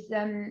 which is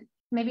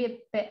maybe a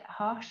bit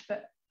harsh,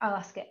 but I'll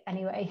ask it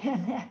anyway.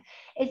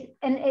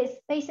 It's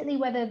basically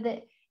whether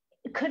that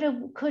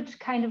could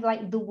kind of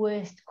like the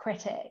worst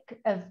critic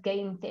of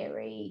game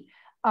theory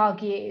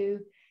argue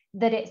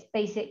that it's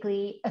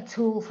basically a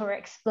tool for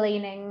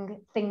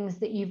explaining things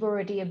that you've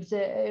already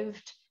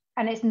observed,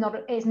 and it's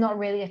not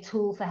really a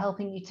tool for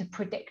helping you to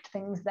predict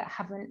things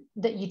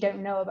that you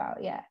don't know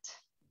about yet.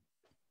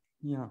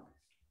 Yeah.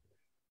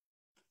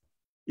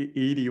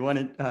 E, do you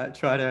want to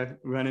try to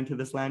run into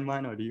this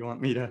landmine, or do you want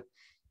me to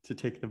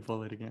take the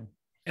bullet again?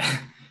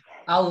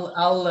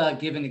 I'll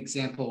give an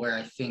example where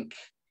I think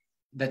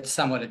that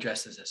somewhat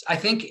addresses this. I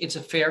think it's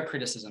a fair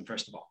criticism,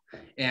 first of all.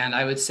 And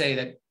I would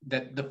say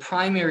that the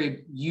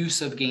primary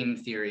use of game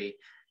theory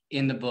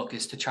in the book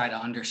is to try to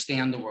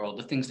understand the world,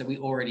 the things that we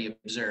already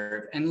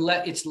observe, and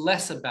it's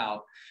less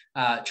about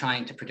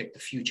trying to predict the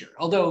future.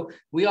 Although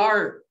we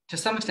are, to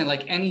some extent,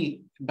 like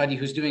anybody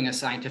who's doing a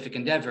scientific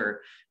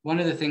endeavor, one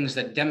of the things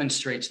that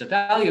demonstrates the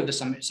value of the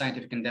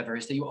scientific endeavor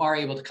is that you are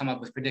able to come up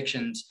with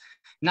predictions,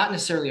 not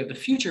necessarily of the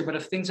future, but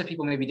of things that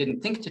people maybe didn't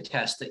think to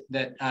test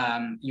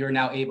that you're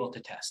now able to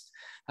test.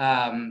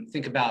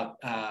 Think about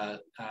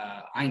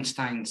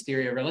Einstein's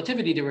theory of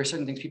relativity. There were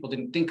certain things people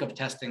didn't think of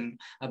testing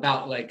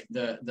about, like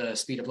the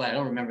speed of light. I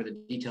don't remember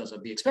the details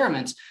of the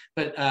experiments,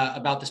 but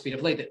about the speed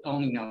of light that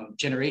only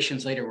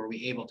generations later were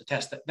we able to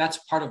test. That's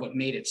part of what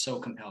made it so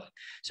compelling.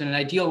 So in an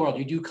ideal world,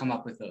 you do come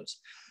up with those.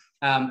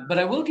 But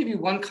I will give you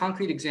one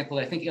concrete example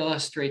that I think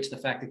illustrates the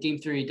fact that game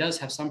theory does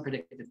have some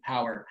predictive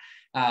power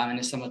and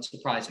is somewhat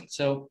surprising.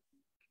 So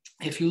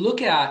if you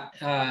look at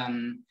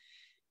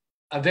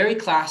a very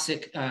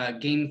classic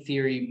game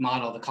theory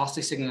model, the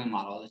costly signaling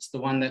model. It's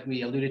the one that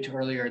we alluded to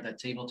earlier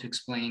that's able to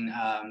explain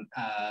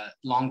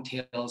long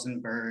tails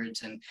in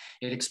birds. And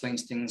it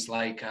explains things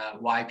like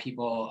why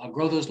people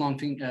grow those long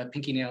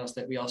pinky nails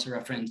that we also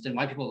referenced, and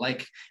why people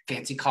like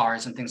fancy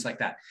cars and things like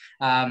that.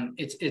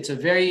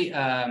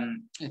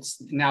 It's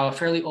now a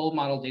fairly old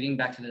model dating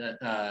back to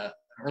the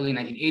early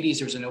 1980s.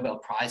 There was a Nobel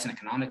Prize in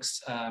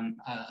economics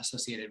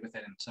associated with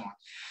it and so on.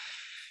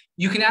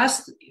 You can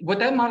ask what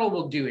that model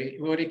will do.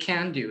 What it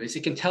can do is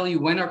it can tell you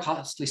when are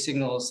costly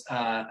signals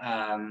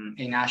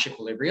in Nash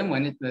equilibrium,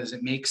 when does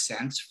it make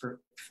sense for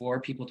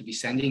people to be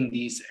sending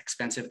these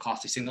expensive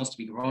costly signals, to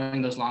be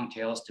growing those long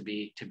tails, to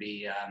be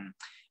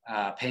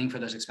paying for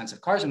those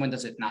expensive cars, and when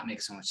does it not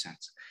make so much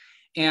sense.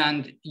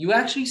 And you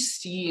actually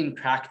see in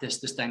practice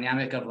this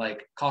dynamic of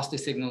like costly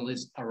signal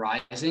is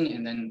arising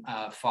and then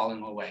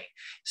falling away.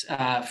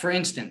 For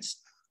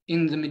instance,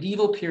 in the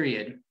medieval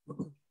period,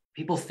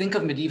 people think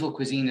of medieval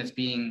cuisine as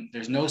being,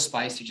 there's no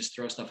spice, you just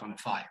throw stuff on a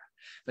fire.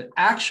 But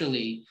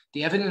actually,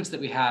 the evidence that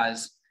we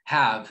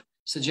have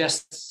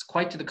suggests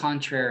quite to the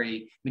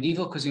contrary.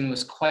 Medieval cuisine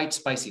was quite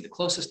spicy. The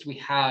closest we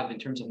have in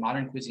terms of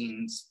modern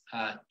cuisines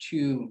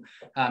to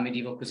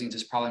medieval cuisines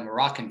is probably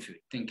Moroccan food.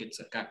 I think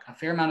it's got a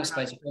fair amount of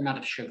spice, a fair amount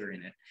of sugar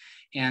in it.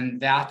 And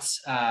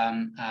that's,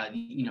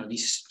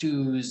 these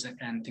stews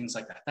and things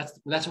like that.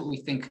 That's what we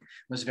think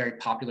was very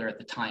popular at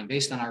the time,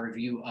 based on our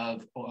review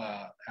of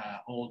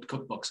old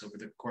cookbooks over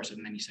the course of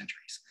many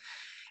centuries.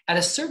 At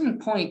a certain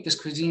point, this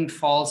cuisine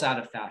falls out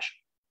of fashion.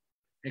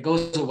 It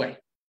goes away.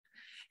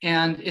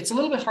 And it's a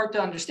little bit hard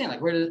to understand, like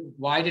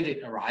why did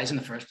it arise in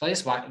the first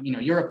place? Why,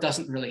 Europe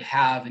doesn't really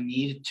have a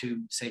need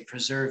to, say,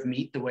 preserve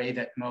meat the way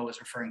that Mo was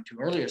referring to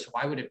earlier. So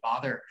why would it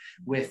bother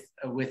with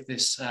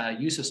this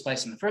use of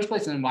spice in the first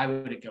place? And then why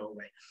would it go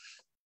away?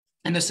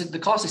 And the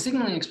costly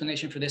signaling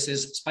explanation for this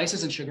is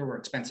spices and sugar were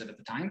expensive at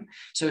the time.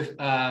 So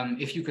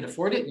if you could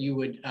afford it, you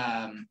would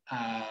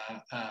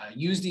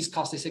use these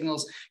costly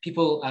signals.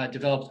 People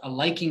developed a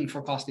liking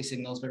for costly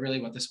signals, but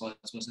really what this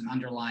was an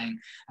underlying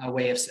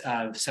way of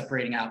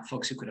separating out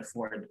folks who could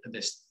afford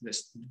this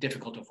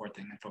difficult to afford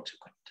thing and folks who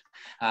couldn't.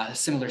 A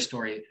similar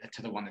story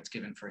to the one that's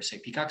given for, say,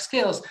 peacock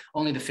scales.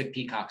 Only the fit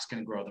peacocks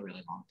can grow the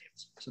really long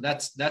tails. So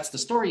that's the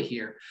story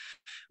here.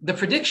 The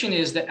prediction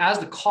is that as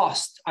the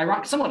cost,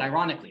 somewhat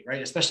ironically,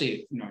 right,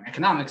 especially in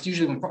economics,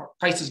 usually when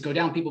prices go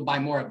down, people buy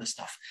more of the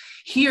stuff.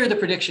 Here, the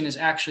prediction is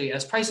actually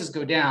as prices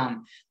go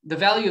down, the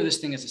value of this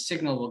thing as a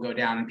signal will go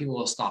down and people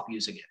will stop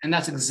using it. And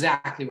that's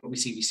exactly what we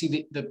see. We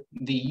see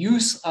the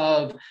use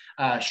of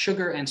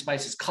sugar and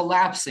spices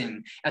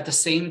collapsing at the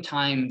same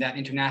time that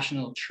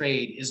international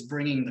trade is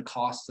bringing the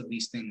costs of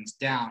these things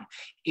down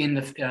in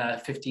the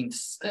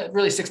 16th,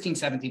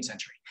 17th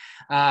century.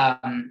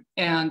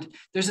 And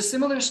there's a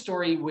similar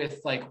story with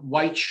like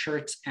white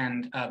shirts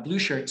and blue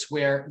shirts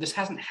where this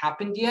hasn't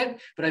happened yet,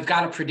 but I've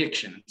got a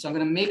prediction. So I'm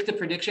going to make the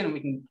prediction and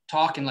we can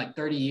talk in like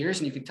 30 years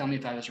and you can tell me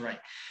if I was right.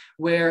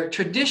 Where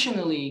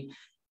traditionally,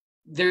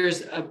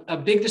 there's a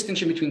big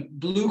distinction between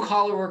blue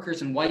collar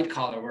workers and white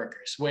collar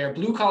workers, where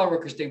blue collar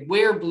workers, they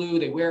wear blue,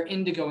 they wear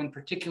indigo in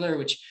particular,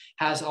 which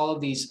has all of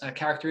these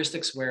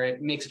characteristics where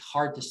it makes it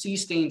hard to see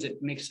stains.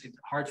 It makes it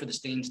hard for the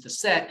stains to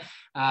set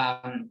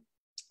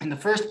in the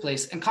first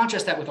place, and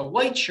contrast that with a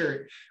white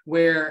shirt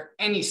where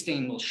any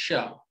stain will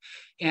show.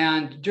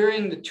 And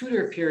during the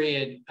Tudor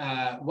period,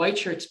 white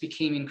shirts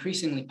became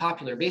increasingly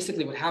popular.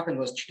 Basically what happened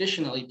was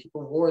traditionally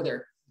people wore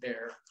their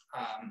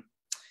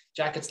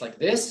jackets like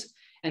this.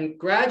 And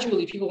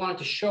gradually people wanted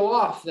to show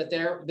off that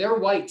their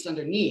whites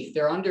underneath,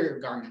 their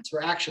undergarments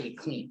were actually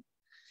clean.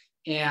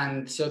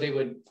 And so they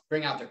would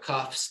bring out their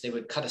cuffs, they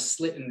would cut a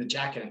slit in the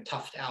jacket and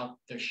tuft out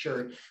their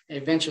shirt. And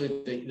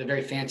eventually the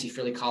very fancy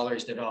frilly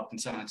collars developed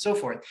and so on and so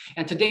forth.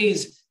 And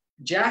today's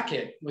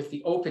jacket with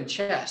the open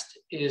chest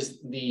is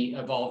the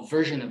evolved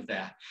version of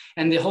that.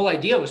 And the whole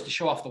idea was to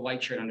show off the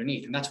white shirt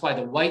underneath. And that's why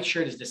the white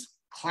shirt is this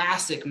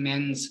classic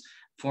men's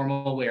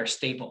formal wear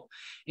staple.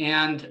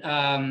 And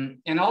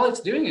all it's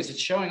doing is it's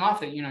showing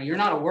off that, you're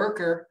not a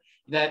worker,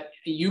 that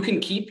you can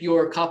keep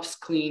your cuffs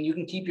clean, you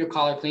can keep your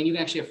collar clean, you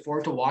can actually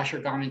afford to wash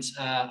your garments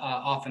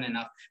often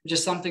enough, which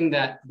is something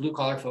that blue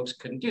collar folks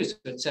couldn't do. So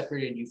it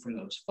separated you from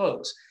those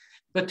folks.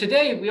 But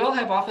today we all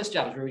have office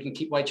jobs where we can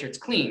keep white shirts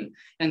clean.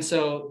 And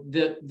so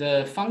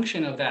the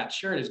function of that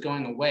shirt is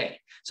going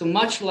away. So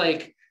much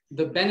like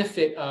the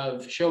benefit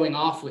of showing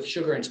off with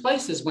sugar and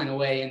spices went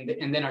away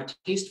and then our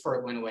taste for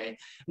it went away,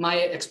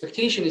 my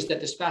expectation is that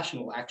this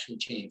fashion will actually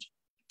change.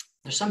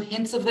 There's some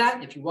hints of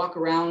that. If you walk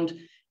around,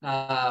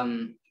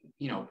 bank,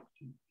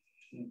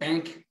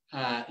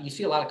 you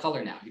see a lot of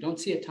color now. You don't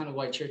see a ton of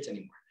white shirts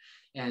anymore.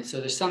 And so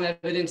there's some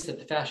evidence that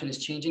the fashion is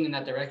changing in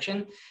that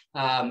direction.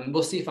 And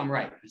we'll see if I'm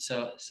right.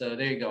 So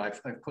there you go.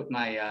 I've put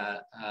my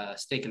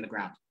stake in the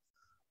ground.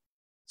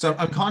 So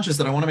I'm conscious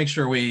that I want to make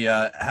sure we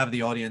have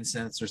the audience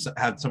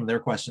have some of their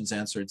questions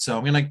answered. So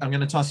I'm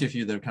gonna toss you a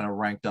few that are kind of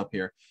ranked up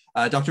here.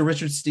 Dr.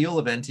 Richard Steele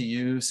of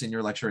NTU,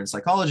 senior lecturer in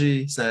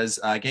psychology, says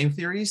game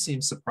theory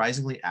seems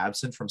surprisingly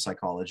absent from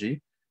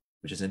psychology,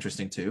 which is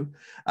interesting too,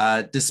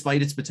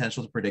 despite its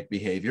potential to predict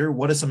behavior.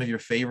 What are some of your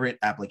favorite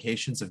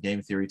applications of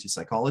game theory to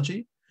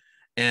psychology?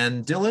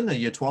 And Dylan, a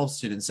year 12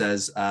 student,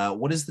 says,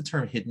 what is the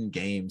term hidden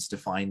games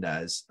defined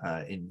as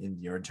in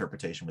your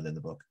interpretation within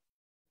the book?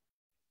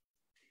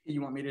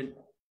 You want me to?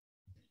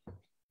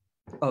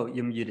 Oh,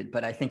 you're muted,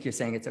 but I think you're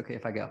saying it's okay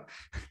if I go.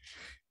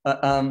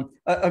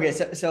 Okay,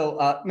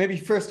 so maybe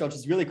first I'll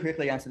just really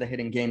quickly answer the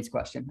hidden games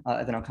question,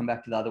 then I'll come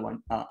back to the other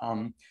one.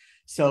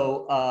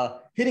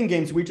 Hidden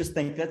games, we just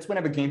think that's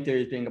whenever game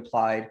theory is being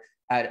applied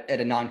at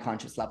a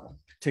non-conscious level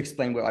to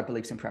explain where our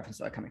beliefs and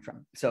preferences are coming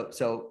from.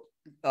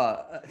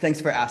 Thanks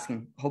for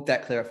asking. Hope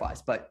that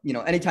clarifies. But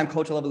anytime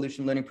cultural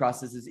evolution, learning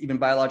processes, even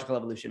biological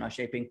evolution are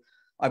shaping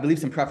our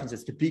beliefs and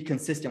preferences to be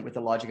consistent with the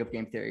logic of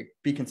game theory,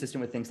 be consistent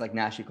with things like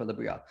Nash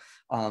equilibria.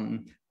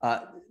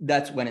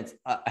 That's when it's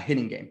a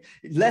hidden game.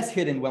 Less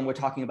hidden when we're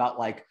talking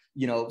about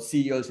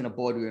CEOs in a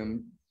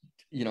boardroom,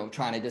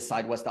 trying to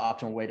decide what's the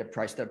optimal way to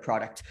price their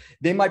product.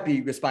 They might be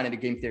responding to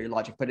game theory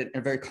logic, but in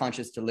a very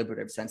conscious,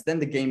 deliberative sense. Then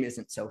the game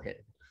isn't so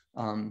hidden.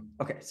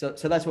 Okay, so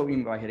that's what we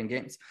mean by hidden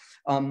games.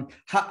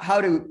 How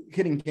do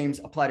hidden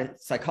games apply to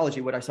psychology?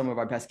 What are some of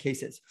our best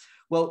cases?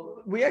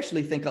 Well, we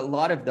actually think a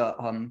lot of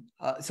the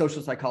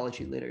social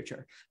psychology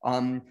literature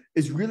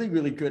is really,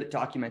 really good at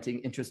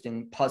documenting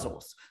interesting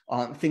puzzles,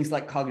 things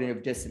like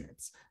cognitive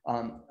dissonance,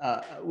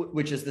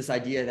 which is this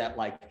idea that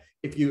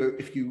if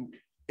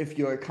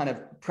you're kind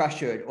of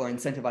pressured or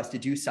incentivized to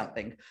do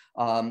something,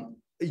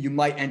 you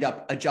might end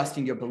up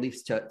adjusting your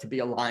beliefs to be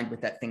aligned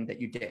with that thing that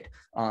you did.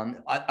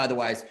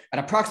 Otherwise, an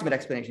approximate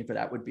explanation for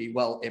that would be,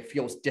 well, it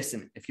feels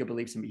dissonant if your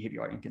beliefs and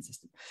behavior are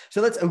inconsistent. So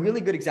that's a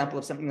really good example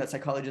of something that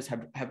psychologists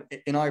have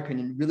in our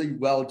opinion, really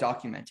well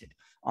documented.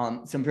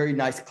 Some very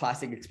nice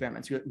classic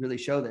experiments really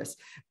show this,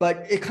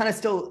 but it kind of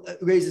still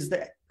raises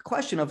the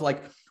question of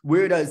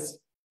where does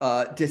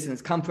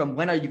dissonance come from?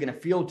 When are you going to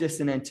feel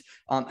dissonant?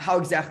 How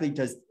exactly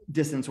does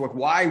dissonance work?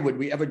 Why would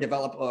we ever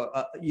develop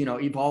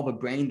evolve a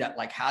brain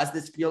that has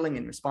this feeling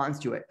and responds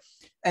to it?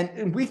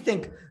 And we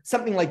think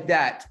something like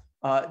that,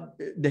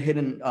 the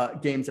hidden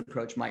games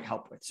approach might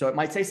help with. So it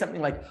might say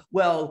something like,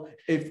 well,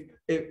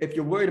 if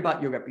you're worried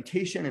about your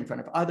reputation in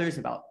front of others,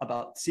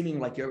 about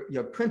seeming like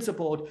you're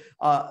principled,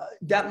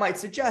 that might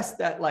suggest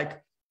that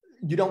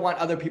you don't want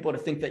other people to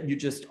think that you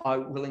just are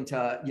willing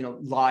to,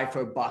 lie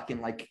for a buck.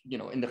 And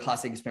in the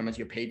classic experiments,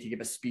 you're paid to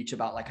give a speech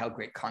about how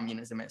great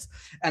communism is.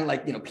 And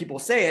people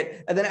say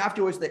it, and then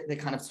afterwards they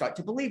kind of start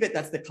to believe it.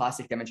 That's the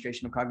classic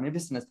demonstration of cognitive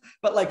dissonance.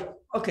 But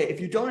okay, if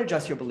you don't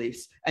adjust your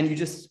beliefs and you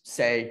just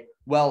say,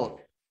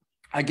 well,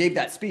 I gave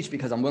that speech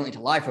because I'm willing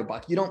to lie for a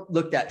buck, you don't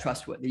look that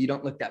trustworthy, you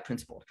don't look that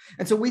principled.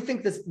 And so we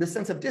think the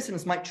sense of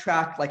dissonance might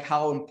track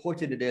how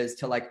important it is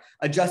to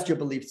adjust your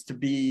beliefs to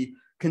be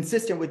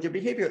consistent with your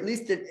behavior, at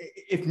least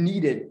if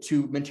needed,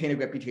 to maintain a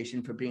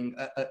reputation for being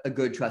a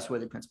good,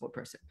 trustworthy, principled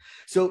person.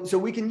 So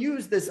we can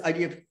use this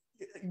idea of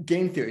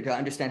game theory to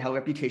understand how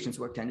reputations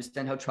work, to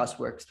understand how trust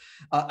works,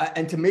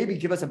 and to maybe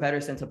give us a better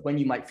sense of when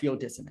you might feel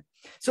dissonant.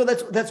 So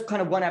that's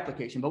kind of one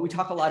application, but we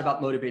talk a lot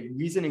about motivated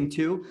reasoning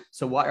too.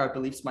 So why our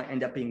beliefs might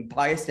end up being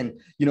biased. And,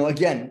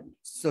 again,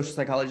 social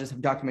psychologists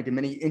have documented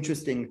many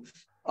interesting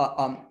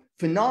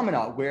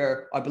phenomena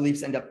where our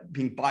beliefs end up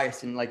being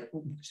biased in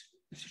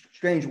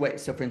strange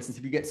ways. So for instance,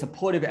 if you get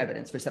supportive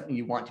evidence for something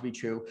you want to be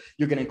true,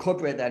 you're going to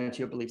incorporate that into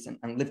your beliefs and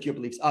lift your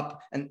beliefs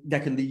up, and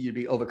that can lead you to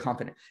be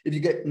overconfident. If you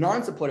get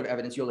non-supportive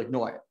evidence, you'll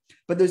ignore it.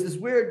 But there's this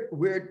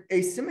weird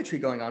asymmetry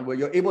going on where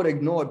you're able to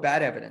ignore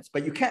bad evidence,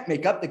 but you can't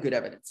make up the good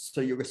evidence.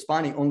 So you're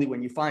responding only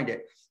when you find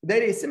it.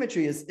 That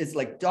asymmetry is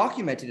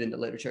documented in the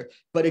literature,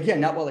 but again,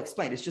 not well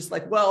explained. It's just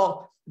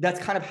well, that's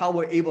kind of how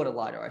we're able to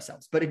lie to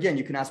ourselves. But again,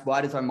 you can ask,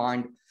 why does our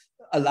mind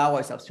allow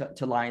ourselves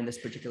to lie in this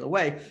particular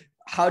way?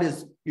 How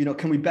does,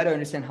 can we better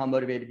understand how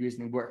motivated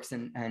reasoning works?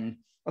 And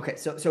okay,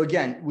 so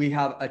again, we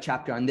have a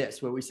chapter on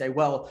this where we say,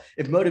 well,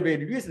 if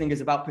motivated reasoning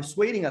is about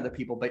persuading other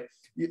people, but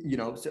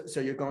so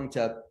you're going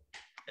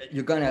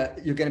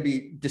to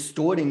be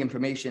distorting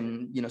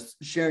information,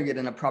 sharing it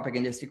in a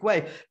propagandistic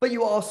way, but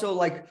you also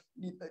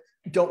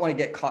don't want to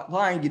get caught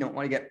lying. You don't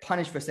want to get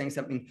punished for saying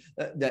something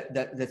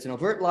that's an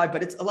overt lie,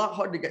 but it's a lot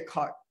harder to get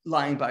caught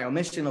lying by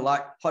omission, a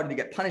lot harder to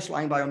get punished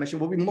lying by omission.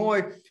 We'll be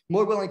more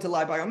willing to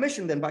lie by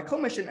omission than by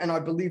commission. And our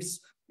beliefs,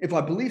 if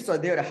our beliefs are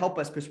there to help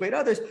us persuade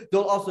others,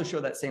 they'll also show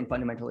that same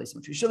fundamental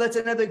asymmetry. So that's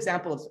another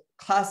example of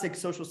classic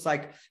social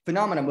psych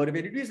phenomena,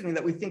 motivated reasoning,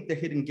 that we think the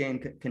hidden game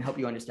can help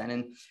you understand.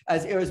 And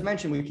as Erez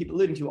mentioned, we keep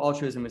alluding to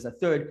altruism as a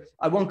third.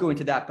 I won't go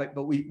into that,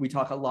 but we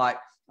talk a lot.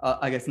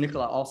 I guess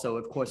Nichola also,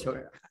 of course,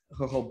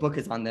 her whole book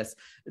is on this.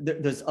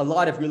 There's a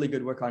lot of really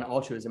good work on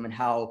altruism and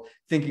how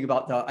thinking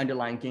about the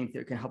underlying game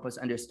theory can help us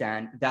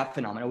understand that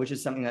phenomena, which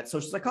is something that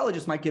social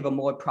psychologists might give a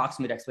more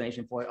approximate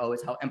explanation for.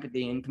 It's how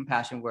empathy and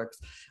compassion works,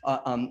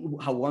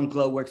 how one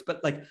glow works. But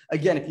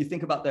again, if you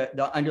think about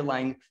the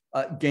underlying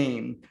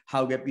game,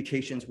 how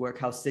reputations work,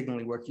 how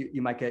signaling work,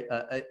 you might get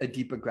a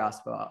deeper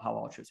grasp of how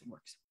altruism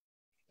works.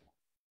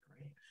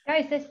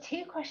 Guys, there's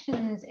two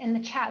questions in the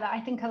chat that I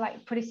think are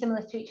like pretty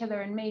similar to each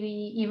other, and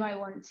maybe you might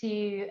want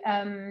to,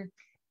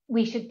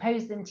 we should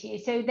pose them to you.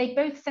 So they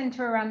both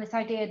center around this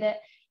idea that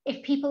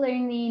if people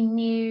only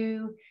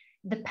knew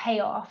the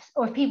payoffs,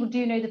 or if people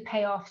do know the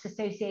payoffs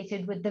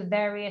associated with the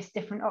various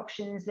different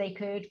options they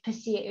could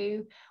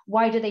pursue,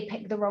 why do they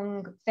pick the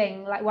wrong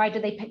thing? Like, why do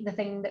they pick the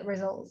thing that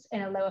results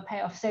in a lower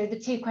payoff? So the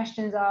two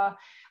questions are,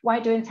 why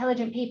do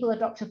intelligent people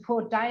adopt a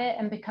poor diet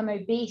and become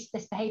obese?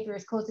 This behavior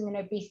is causing an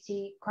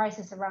obesity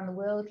crisis around the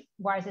world.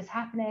 Why is this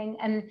happening?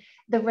 And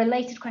the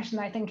related question,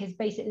 I think, is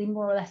basically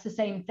more or less the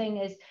same thing,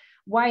 is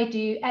why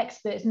do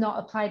experts not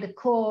apply the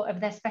core of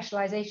their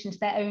specialization to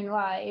their own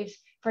lives?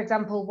 For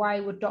example, why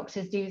would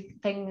doctors do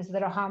things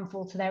that are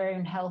harmful to their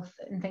own health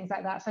and things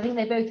like that? So I think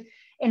they both,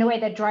 in a way,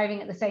 they're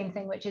driving at the same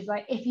thing, which is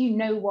like, if you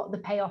know what the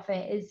payoff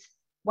is,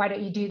 why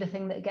don't you do the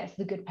thing that gets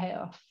the good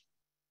payoff?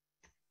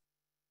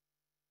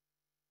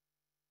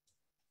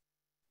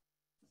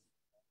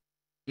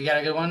 You got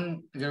a good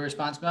one? A good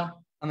response,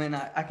 Mel? I mean,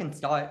 I can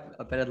start,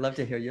 but I'd love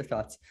to hear your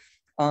thoughts.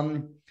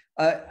 I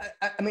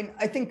mean,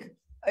 I think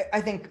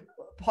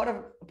part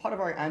of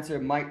our answer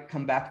might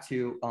come back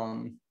to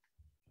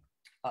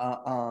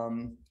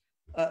the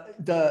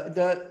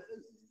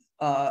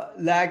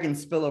lag and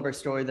spillover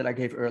story that I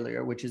gave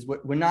earlier, which is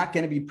we're not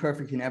going to be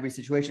perfect in every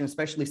situation,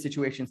 especially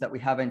situations that we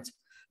haven't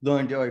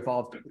learned or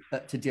evolved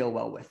to deal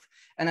well with.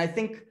 And I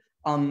think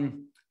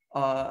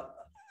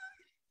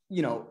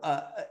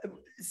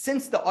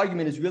since the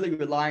argument is really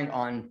relying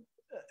on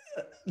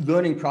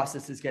learning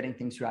processes getting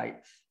things right,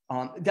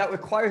 that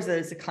requires that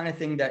it's the kind of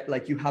thing that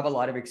like you have a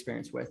lot of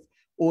experience with,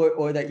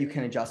 or that you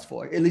can adjust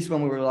for, at least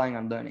when we're relying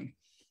on learning.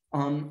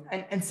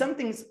 And some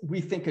things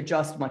we think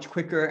adjust much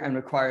quicker and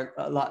require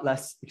a lot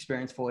less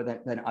experience for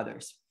than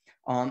others.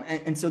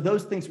 And so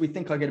those things we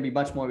think are going to be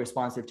much more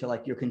responsive to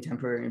like your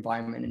contemporary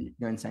environment and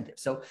your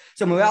incentives. So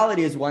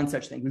morality is one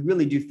such thing. We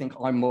really do think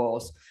our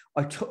morals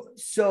are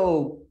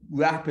so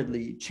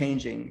rapidly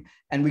changing,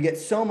 and we get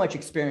so much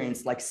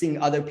experience like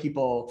seeing other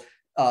people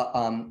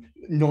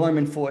norm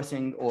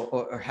enforcing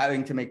or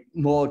having to make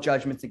moral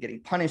judgments and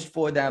getting punished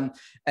for them,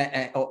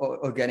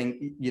 or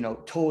getting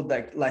told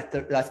that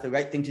that's the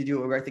right thing to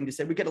do or right thing to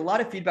say. We get a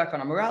lot of feedback on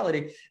our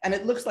morality, and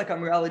it looks like our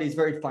morality is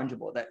very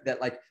fungible, that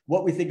like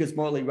what we think is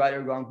morally right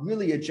or wrong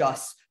really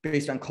adjusts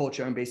based on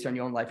culture and based on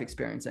your own life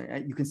experience,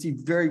 and you can see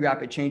very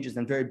rapid changes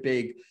and very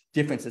big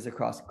differences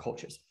across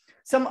cultures.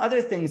 Some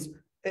other things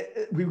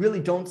we really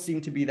don't seem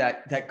to be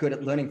that good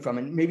at learning from,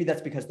 and maybe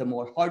that's because they're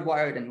more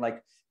hardwired, and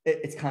like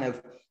it's kind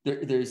of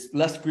there's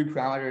less free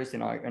parameters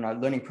in our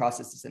learning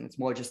processes, and it's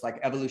more just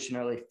like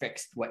evolutionarily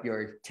fixed what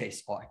your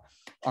tastes are.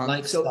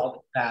 Like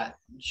salt, fat,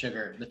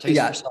 sugar. The taste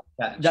for salt,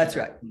 fat, and that's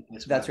sugar.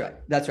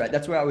 right.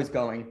 That's where I was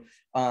going.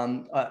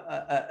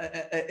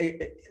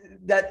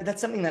 That's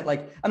something that,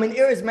 like, I mean,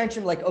 Erez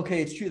mentioned, like,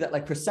 okay, it's true that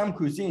like for some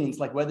cuisines,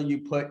 like whether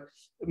you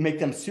make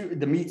them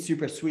the meat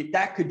super sweet,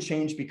 that could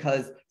change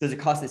because there's a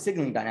costly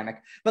signaling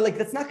dynamic. But like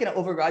that's not going to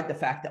override the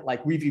fact that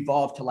like we've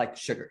evolved to like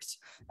sugars,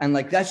 and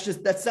like that's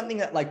something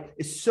that like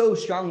is so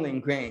strongly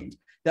ingrained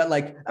that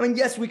like, I mean,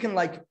 yes, we can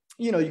like,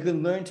 you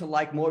can learn to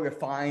like more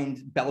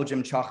refined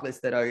Belgian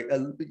chocolates that are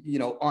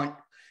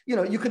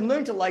you can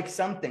learn to like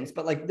some things,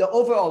 but like the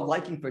overall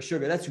liking for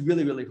sugar, that's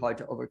really, really hard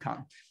to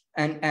overcome.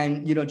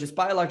 And just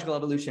biological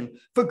evolution,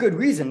 for good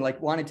reason,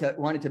 like wanted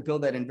to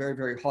build that in very,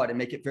 very hard and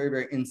make it very,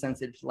 very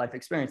insensitive to life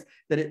experience,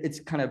 that it's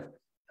kind of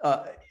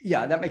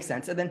that makes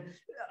sense. And then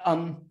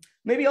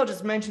maybe I'll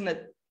just mention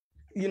that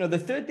the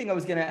third thing I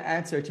was going to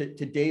answer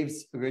to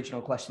Dave's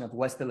original question of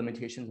what's the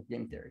limitations of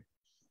game theory.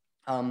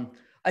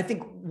 I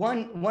think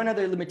one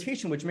other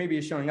limitation which maybe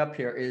is showing up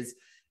here is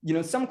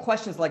some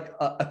questions like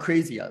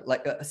acrasia,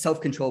 like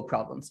self-control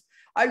problems.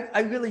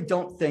 I really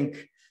don't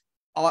think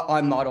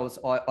our models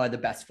are the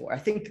best for. I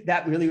think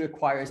that really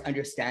requires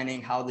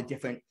understanding how the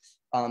different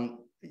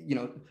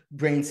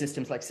brain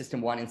systems like system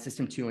 1 and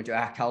system 2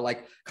 interact, how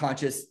like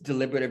conscious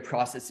deliberative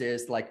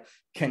processes like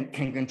can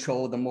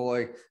control the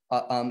more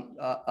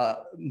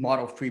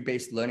model free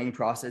based learning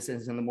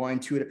processes and the more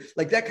intuitive,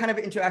 like that kind of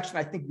interaction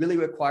I think really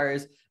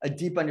requires a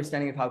deep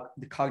understanding of how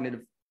the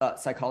cognitive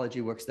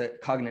psychology works, the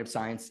cognitive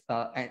science,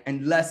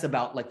 and less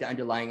about like the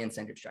underlying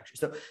incentive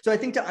structure. So I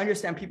think to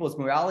understand people's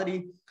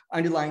morality,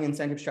 underlying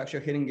incentive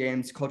structure, hidden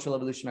games, cultural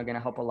evolution are going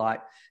to help a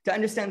lot. To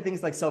understand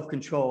things like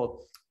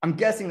self-control, I'm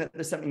guessing that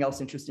there's something else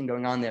interesting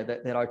going on there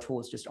that our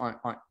tools just aren't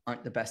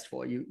the best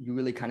for. You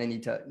really kind of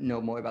need to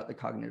know more about the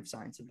cognitive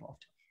science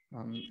involved.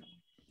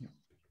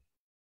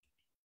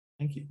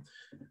 Thank you.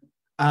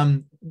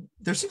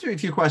 There seems to be a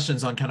few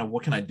questions on kind of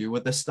what can I do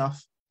with this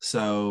stuff.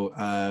 So,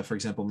 for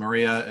example,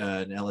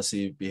 Maria, an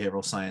LSE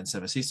behavioral science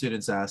MSc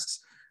student,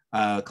 asks,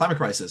 climate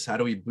crisis, how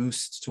do we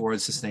boost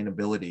towards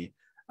sustainability?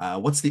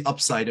 What's the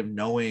upside of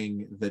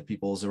knowing that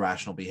people's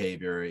irrational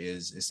behavior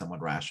is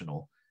somewhat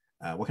rational?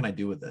 What can I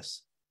do with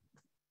this?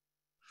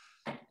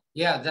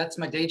 Yeah, that's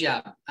my day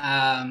job.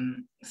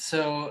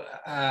 Mo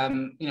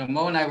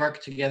and I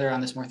work together on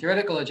this more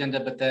theoretical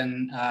agenda, but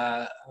then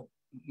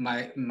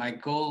my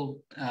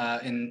goal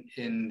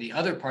in the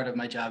other part of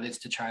my job is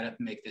to try to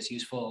make this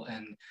useful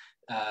and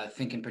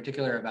think in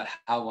particular about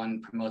how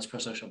one promotes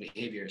pro-social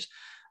behaviors,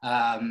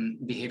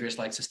 behaviors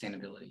like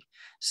sustainability.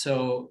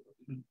 So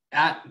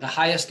at the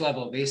highest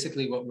level,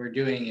 basically what we're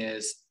doing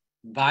is,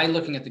 by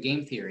looking at the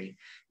game theory,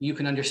 you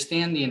can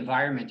understand the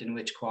environment in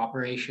which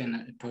cooperation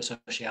and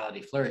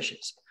pro-sociality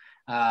flourishes.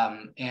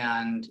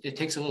 And it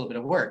takes a little bit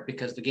of work,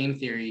 because the game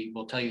theory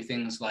will tell you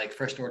things like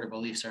first order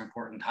beliefs are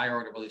important, higher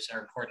order beliefs are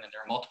important, and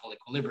there are multiple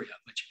equilibria,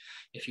 which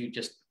if you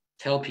just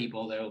tell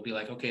people, they'll be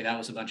like, okay, that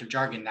was a bunch of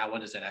jargon. Now, what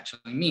does that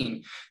actually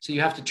mean? So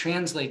you have to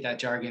translate that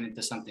jargon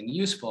into something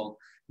useful.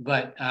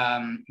 But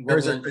I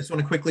just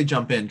want to quickly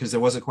jump in, because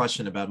there was a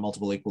question about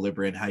multiple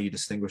equilibria and how you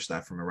distinguish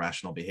that from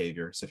irrational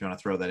behavior. So if you want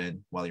to throw that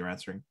in while you're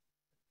answering.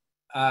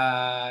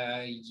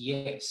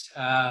 Yes.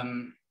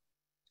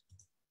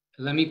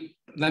 Let me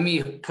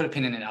put a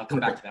pin in it. I'll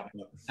come back to that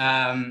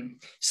one.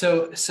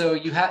 So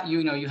you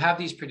have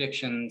these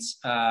predictions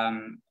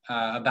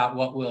about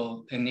what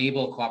will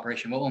enable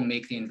cooperation, what will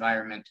make the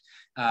environment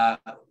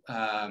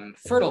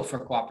fertile for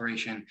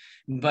cooperation,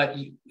 but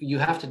you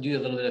have to do a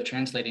little bit of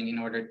translating in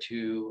order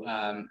to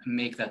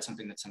make that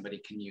something that somebody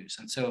can use.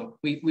 And so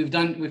we've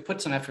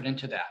put some effort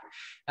into that.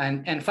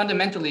 And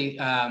fundamentally,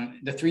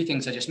 the three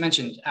things I just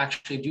mentioned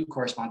actually do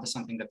correspond to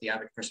something that the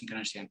average person can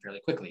understand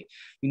fairly quickly.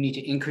 You need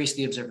to increase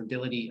the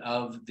observability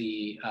of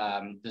the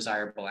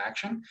desirable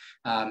action,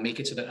 make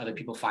it so that other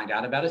people find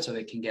out about it so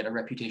they can get a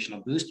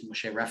reputational boost.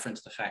 Moshe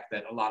referenced the fact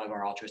that a lot of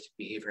our altruistic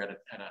behavior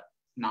at a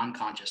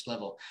non-conscious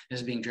level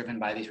is being driven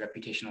by these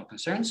reputational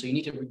concerns. So you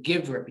need to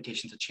give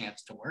reputations a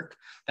chance to work.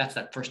 That's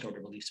that first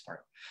order beliefs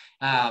part.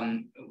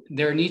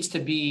 There needs to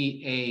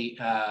be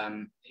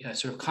a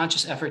sort of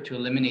conscious effort to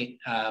eliminate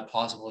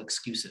plausible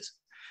excuses.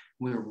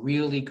 We're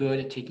really good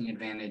at taking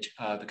advantage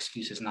of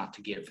excuses not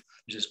to give.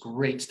 There's this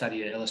great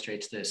study that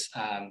illustrates this,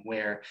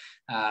 where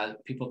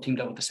people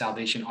teamed up with the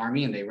Salvation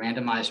Army, and they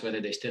randomized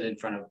whether they stood in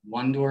front of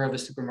one door of a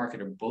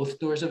supermarket or both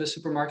doors of a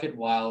supermarket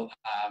while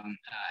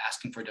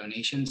asking for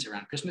donations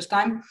around Christmas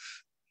time.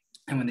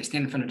 And when they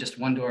stand in front of just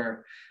one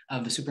door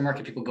of the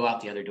supermarket, people go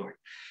out the other door.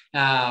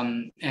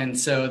 And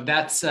so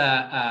that's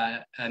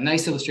a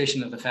nice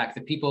illustration of the fact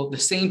that the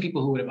same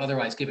people who would have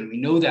otherwise given, we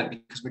know that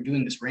because we're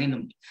doing this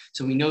randomly.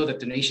 So we know that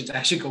donations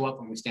actually go up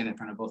when we stand in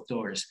front of both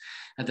doors.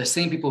 The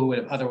same people who would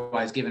have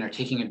otherwise given are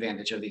taking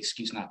advantage of the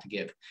excuse not to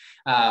give.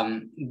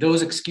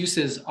 Those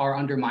excuses are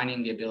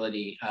undermining the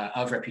ability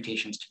of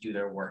reputations to do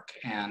their work.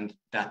 And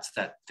that's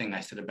that thing I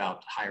said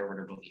about higher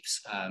order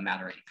beliefs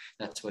mattering.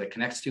 That's what it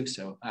connects to.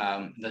 So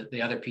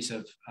the other piece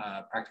of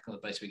practical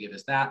advice we give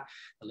is that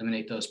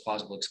eliminate those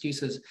plausible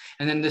excuses.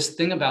 And then this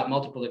thing about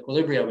multiple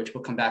equilibria, which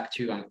we'll come back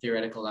to on a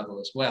theoretical level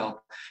as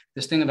well.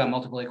 This thing about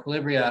multiple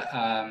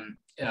equilibria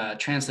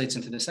translates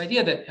into this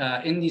idea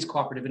that in these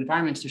cooperative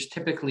environments, there's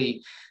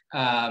typically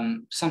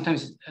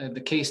sometimes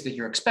the case that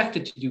you're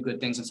expected to do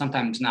good things and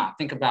sometimes not.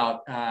 Think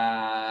about,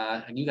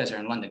 you guys are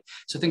in London,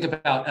 so think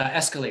about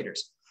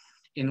escalators.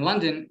 In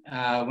London,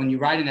 when you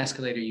ride an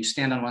escalator, you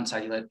stand on one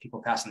side, you let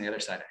people pass on the other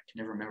side. I can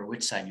never remember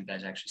which side you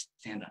guys actually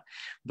stand on.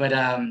 But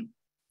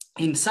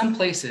in some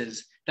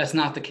places, that's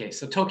not the case.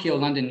 So Tokyo,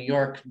 London, New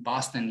York,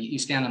 Boston, you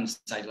stand on the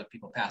side, you let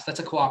people pass. That's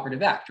a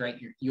cooperative act, right?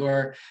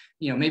 You're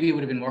maybe it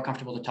would have been more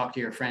comfortable to talk to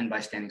your friend by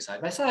standing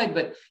side by side,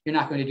 but you're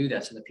not going to do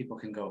that so that people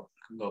can go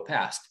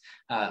past.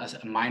 As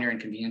a minor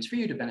inconvenience for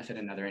you to benefit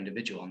another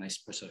individual, a nice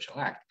pro-social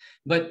act.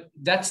 But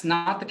that's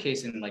not the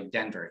case in like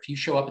Denver. If you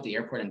show up at the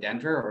airport in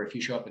Denver, or if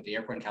you show up at the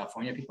airport in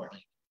California, people are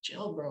like,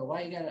 chill, bro,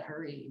 why you gotta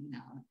hurry?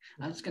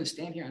 I'm just gonna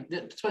stand here.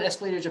 That's what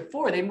escalators are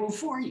for. They move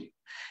for you.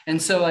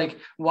 And so, like,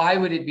 why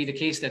would it be the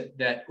case that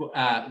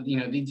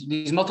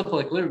these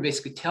multiple equilibria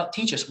basically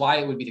teach us why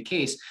it would be the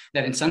case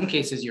that in some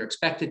cases you're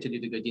expected to do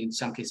the good deed, in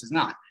some cases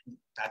not.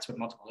 That's what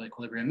multiple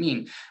equilibria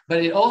mean.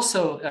 But it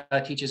also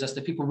teaches us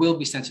that people will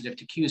be sensitive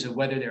to cues of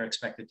whether they're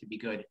expected to be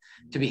good,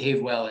 to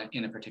behave well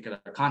in a particular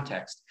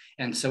context.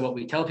 And so what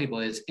we tell people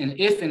is, and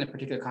if in a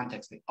particular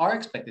context they are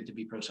expected to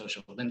be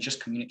pro-social, then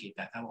just communicate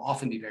that. That will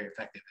often be very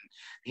effective.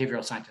 And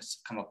behavioral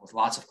scientists come up with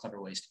lots of clever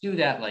ways to do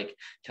that, like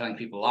telling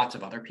people lots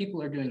of other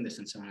people are doing this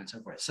and so on and so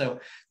forth. So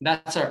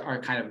that's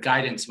our kind of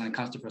guidance when it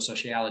comes to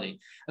pro-sociality.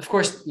 Of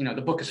course,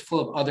 the book is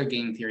full of other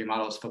game theory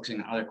models focusing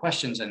on other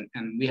questions, and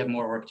we have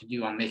more work to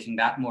do on making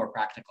that more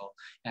practical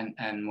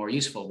and more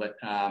useful, but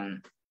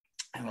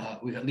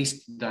we've at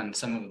least done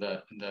some of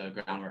the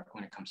groundwork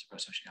when it comes to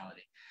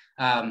pro-sociality.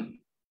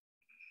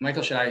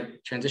 Michael, should I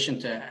transition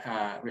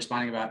to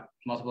responding about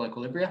multiple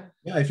equilibria?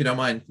 Yeah, if you don't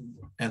mind,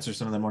 answer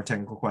some of the more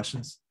technical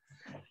questions.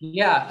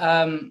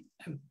 Yeah,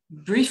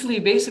 briefly,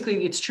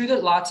 basically, it's true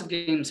that lots of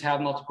games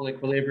have multiple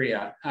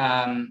equilibria,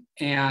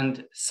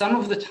 and some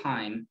of the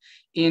time,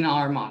 in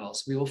our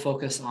models, we will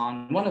focus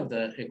on one of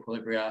the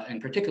equilibria in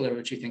particular,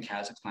 which we think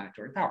has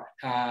explanatory power.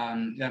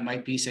 That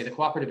might be, say, the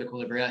cooperative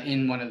equilibria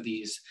in one of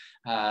these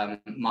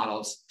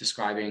models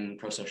describing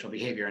pro-social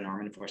behavior, a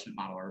norm enforcement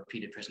model, or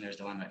repeated prisoner's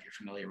dilemma, if you're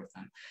familiar with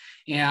them.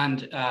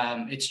 And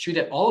it's true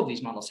that all of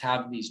these models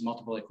have these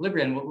multiple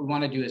equilibria. And what we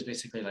want to do is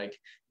basically like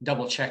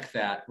double check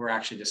that we're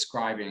actually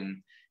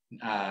describing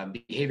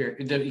behavior,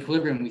 the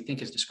equilibrium we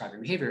think is describing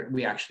behavior,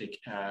 we actually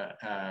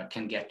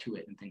can get to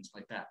it and things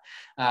like that.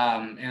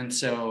 And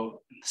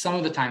so some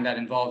of the time that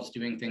involves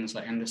doing things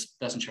like, and this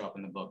doesn't show up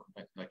in the book,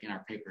 but like in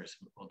our papers,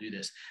 we'll do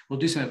this. We'll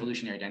do some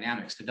evolutionary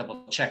dynamics to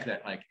double check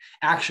that like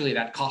actually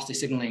that costly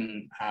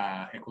signaling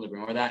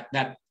equilibrium or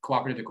that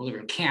cooperative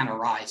equilibrium can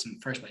arise in the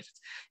first place.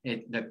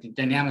 That the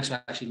dynamics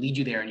will actually lead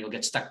you there and you'll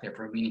get stuck there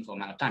for a meaningful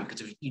amount of time,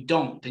 because if you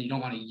don't, then you don't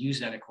want to use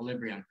that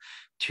equilibrium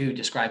to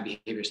describe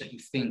behaviors that you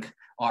think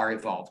are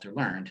evolved or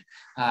learned.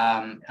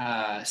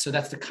 So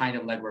that's the kind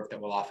of legwork that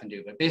we'll often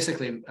do. But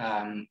basically,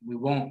 we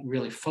won't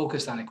really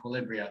focus on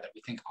equilibria that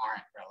we think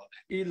aren't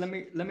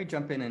relevant. Let me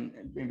jump in and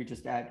maybe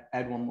just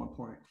add one more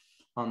point,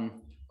 or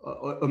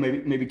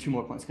maybe two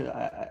more points, because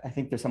I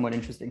think they're somewhat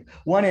interesting.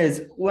 One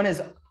is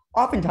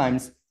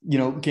oftentimes,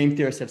 game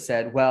theorists have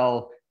said,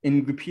 well,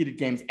 in repeated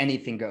games,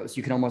 anything goes.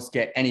 You can almost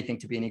get anything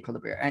to be in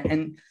equilibrium,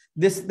 and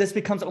this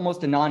becomes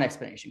almost a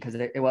non-explanation, because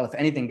well, if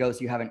anything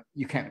goes, you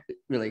can't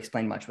really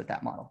explain much with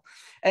that model,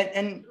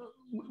 and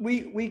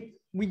we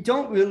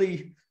don't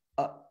really.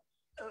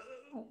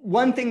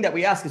 One thing that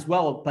we ask as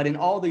well, but in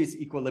all these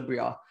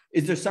equilibria,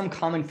 is there some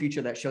common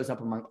feature that shows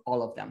up among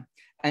all of them,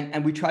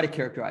 and we try to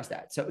characterize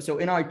that. So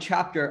in our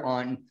chapter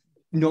on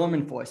norm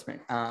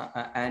enforcement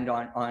and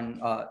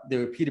on the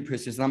repeated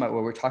prisoner's dilemma,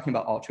 where we're talking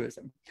about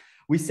altruism,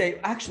 we say,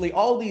 actually,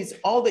 all the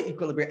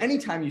equilibria,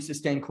 anytime you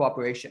sustain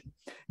cooperation,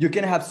 you're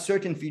going to have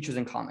certain features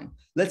in common.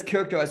 Let's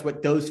characterize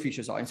what those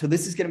features are. And so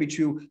this is going to be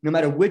true no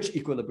matter which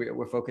equilibria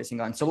we're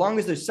focusing on. So long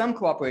as there's some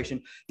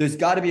cooperation, there's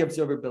got to be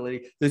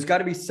observability. There's got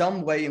to be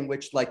some way in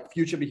which like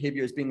future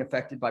behavior is being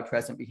affected by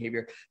present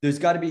behavior. There's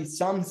got to be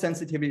some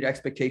sensitivity to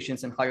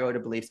expectations and higher order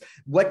beliefs.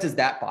 What does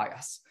that buy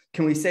us?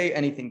 Can we say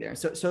anything there?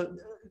 So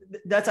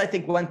that's, I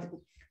think, one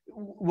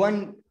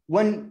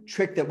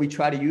trick that we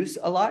try to use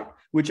a lot,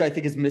 which I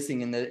think is missing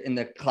in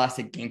the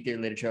classic game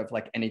theory literature of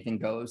like anything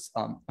goes.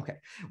 Okay,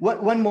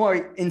 one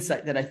more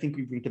insight that I think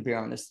we bring to bear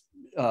on this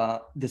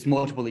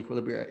multiple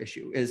equilibria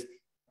issue is,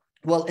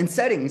 well, in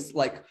settings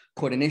like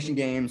coordination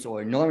games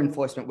or norm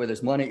enforcement where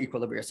there's mono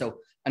equilibria. So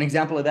an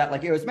example of that,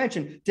 like Erez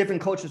mentioned,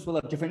 different cultures will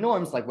have different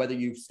norms, like whether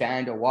you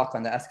stand or walk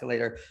on the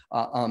escalator.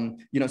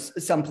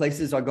 Some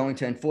places are going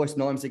to enforce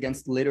norms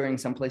against littering.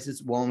 Some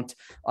places won't.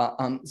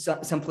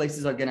 Some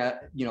places are gonna,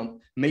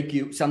 make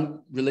you.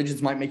 Some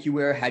religions might make you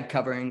wear a head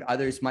covering.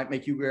 Others might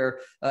make you wear,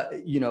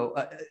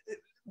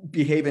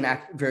 behave and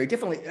act very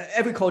differently.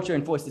 Every culture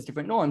enforces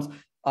different norms.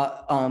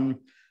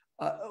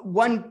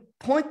 One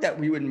point that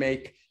we would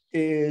make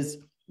is,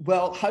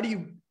 well,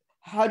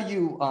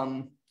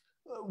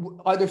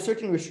 are there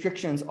certain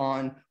restrictions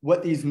on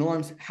what these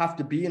norms have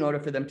to be in order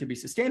for them to be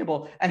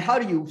sustainable? And how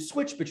do you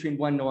switch between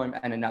one norm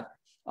and another?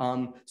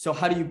 So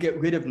how do you get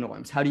rid of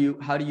norms? How do you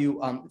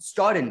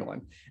start a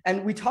norm?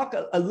 And we talk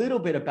a little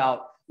bit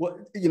about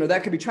what,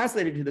 that could be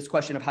translated to this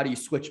question of how do you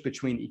switch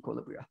between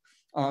equilibria?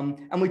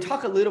 And we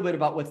talk a little bit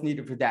about what's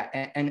needed for that.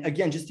 And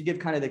again, just to give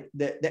kind of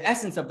the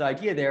essence of the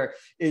idea there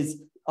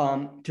is,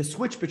 to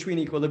switch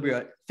between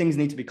equilibria, things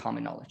need to be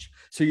common knowledge.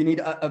 So you need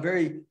a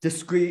very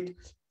discrete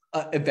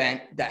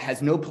event that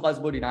has no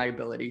plausible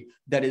deniability,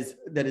 that is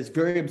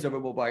very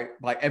observable by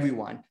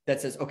everyone,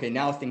 that says, okay,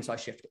 now things are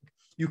shifting.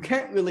 You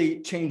can't really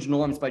change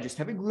norms by just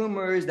having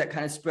rumors that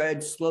kind of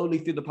spread slowly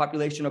through the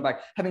population, or by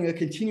having a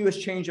continuous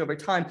change over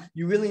time.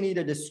 You really need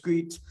a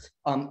discrete,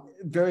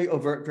 very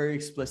overt, very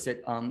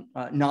explicit,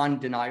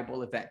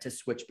 non-deniable event to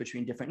switch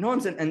between different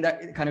norms. And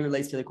that kind of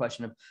relates to the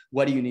question of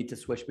what do you need to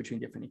switch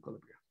between different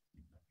equilibria?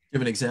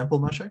 Give an example,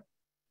 Moshe?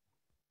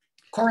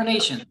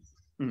 Coronation.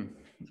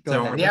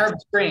 The Arab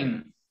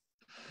Spring.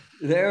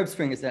 The Arab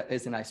Spring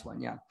is a nice one,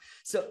 yeah.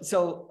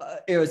 So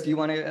Erez, do you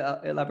want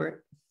to elaborate?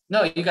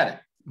 No, you got it.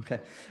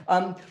 Okay.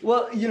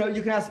 Well,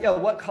 you can ask,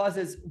 what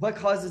causes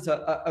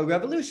a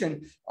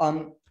revolution?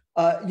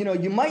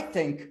 You might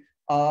think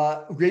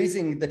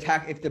raising the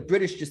tax, if the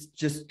British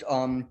just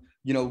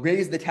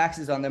raise the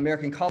taxes on the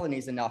American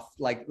colonies enough,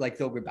 like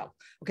they'll rebel.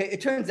 Okay.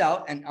 It turns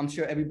out, and I'm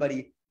sure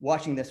everybody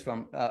watching this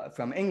from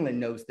England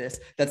knows this,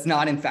 that's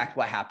not in fact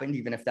what happened,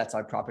 even if that's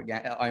our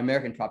propaganda, our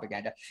American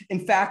propaganda. In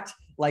fact,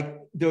 like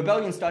the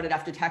rebellion started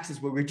after taxes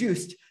were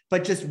reduced,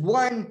 but just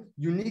one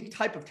unique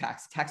type of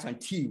tax on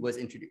tea, was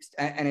introduced.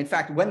 And in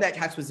fact, when that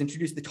tax was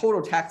introduced, the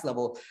total tax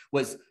level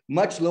was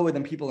much lower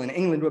than people in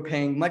England were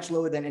paying, much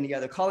lower than any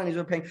other colonies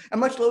were paying, and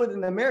much lower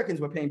than the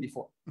Americans were paying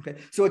before. Okay,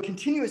 so a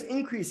continuous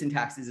increase in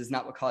taxes is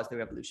not what caused the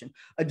revolution.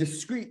 A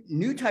discrete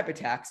new type of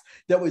tax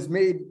that was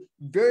made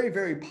very,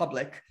 very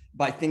public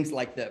by things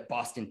like the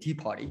Boston Tea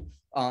Party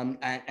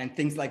and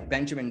things like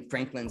Benjamin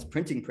Franklin's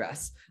printing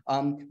press,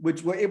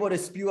 which were able to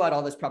spew out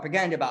all this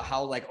propaganda about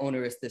how like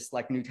onerous this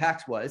like new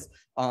tax was.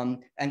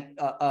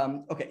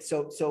 Okay,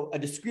 so a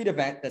discrete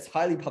event that's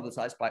highly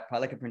publicized by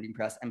like a printing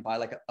press and by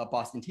like a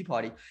Boston Tea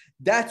Party,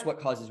 that's what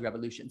causes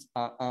revolutions,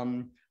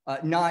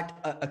 not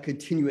a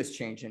continuous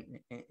change in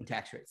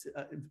tax rates.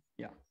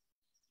 Yeah.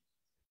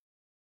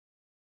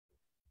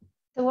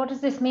 So what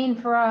does this mean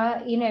for our,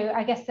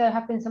 I guess there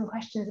have been some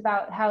questions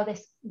about how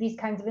these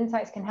kinds of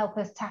insights can help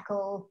us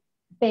tackle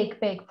big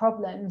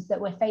problems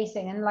that we're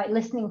facing. And like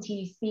listening to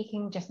you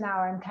speaking just now,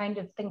 I'm kind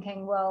of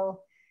thinking,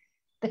 well,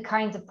 the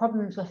kinds of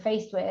problems we're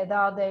faced with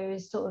are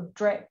those sort of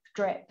drip,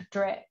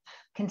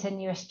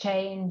 continuous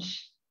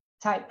change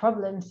type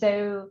problems.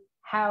 So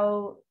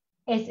how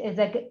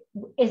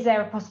is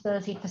there a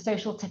possibility for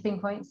social tipping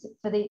points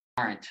for the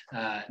aren't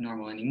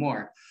normal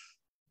anymore?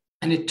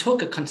 And it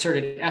took a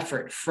concerted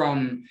effort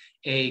from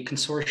a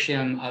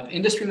consortium of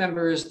industry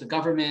members, the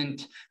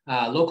government,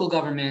 local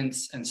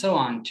governments, and so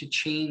on to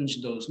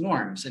change those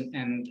norms.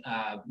 And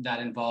that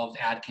involved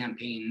ad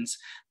campaigns,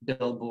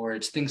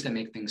 billboards, things that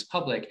make things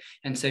public,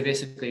 and say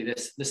basically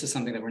this is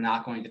something that we're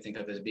not going to think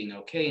of as being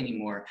okay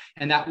anymore.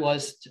 And that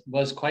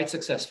was quite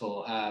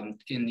successful.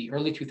 In the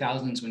early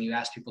 2000s, when you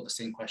asked people the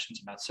same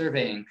questions about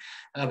surveying,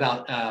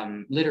 about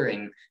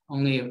littering,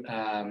 only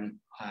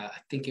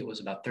I think it was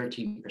about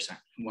 13%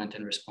 went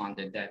and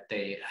responded that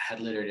they had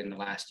littered in the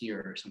last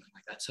year or something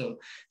like that. So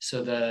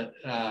the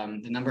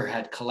number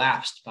had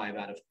collapsed by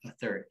about a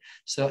third.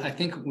 So I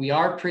think we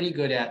are pretty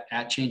good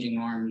at changing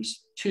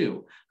norms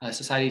too.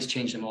 Societies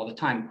change them all the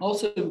time.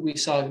 Also, we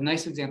saw a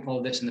nice example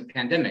of this in the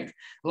pandemic.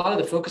 A lot of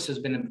the focus has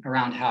been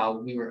around how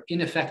we were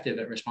ineffective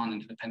at responding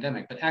to the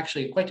pandemic, but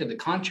actually quite to the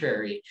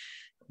contrary.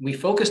 We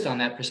focused on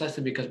that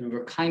precisely because we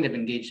were kind of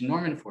engaged in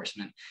norm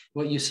enforcement.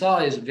 What you saw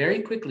is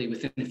very quickly,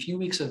 within a few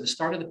weeks of the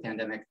start of the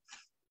pandemic,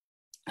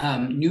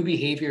 new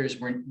behaviors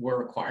were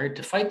required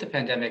to fight the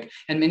pandemic,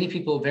 and many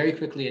people very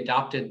quickly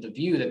adopted the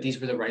view that these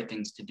were the right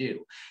things to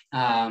do.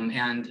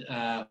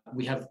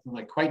 We have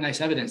like quite nice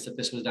evidence that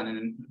this was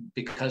done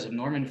because of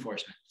norm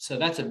enforcement. So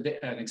that's an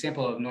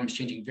example of norms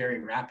changing very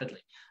rapidly.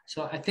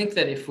 So I think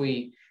that if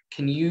we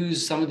can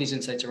use some of these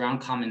insights around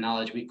common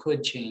knowledge, we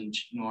could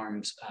change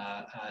norms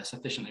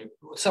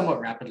somewhat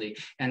rapidly,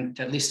 and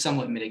at least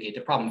somewhat mitigate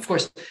the problem. Of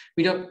course,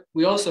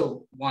 we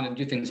also want to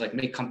do things like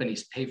make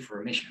companies pay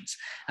for emissions,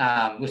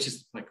 which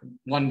is like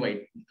one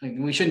way. Like,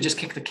 we shouldn't just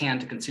kick the can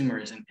to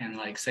consumers and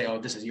like say, oh,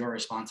 this is your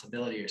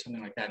responsibility or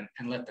something like that,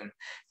 and let them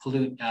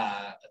pollute.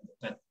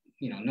 That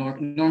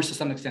norms to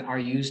some extent are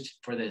used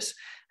for this,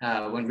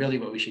 when really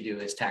what we should do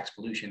is tax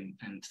pollution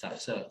and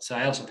stuff. So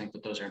I also think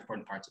that those are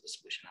important parts of the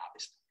solution,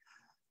 obviously.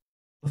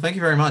 Well, thank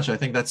you very much. I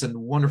think that's a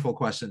wonderful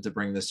question to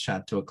bring this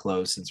chat to a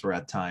close since we're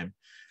at time.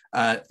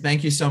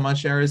 Thank you so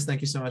much, Erez.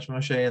 Thank you so much,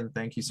 Moshe. And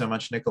thank you so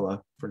much,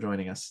 Nichola, for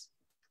joining us.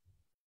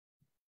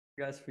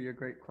 Thank you guys for your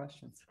great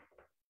questions.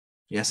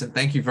 Yes, and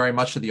thank you very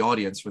much to the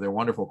audience for their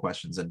wonderful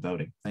questions and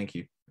voting. Thank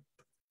you.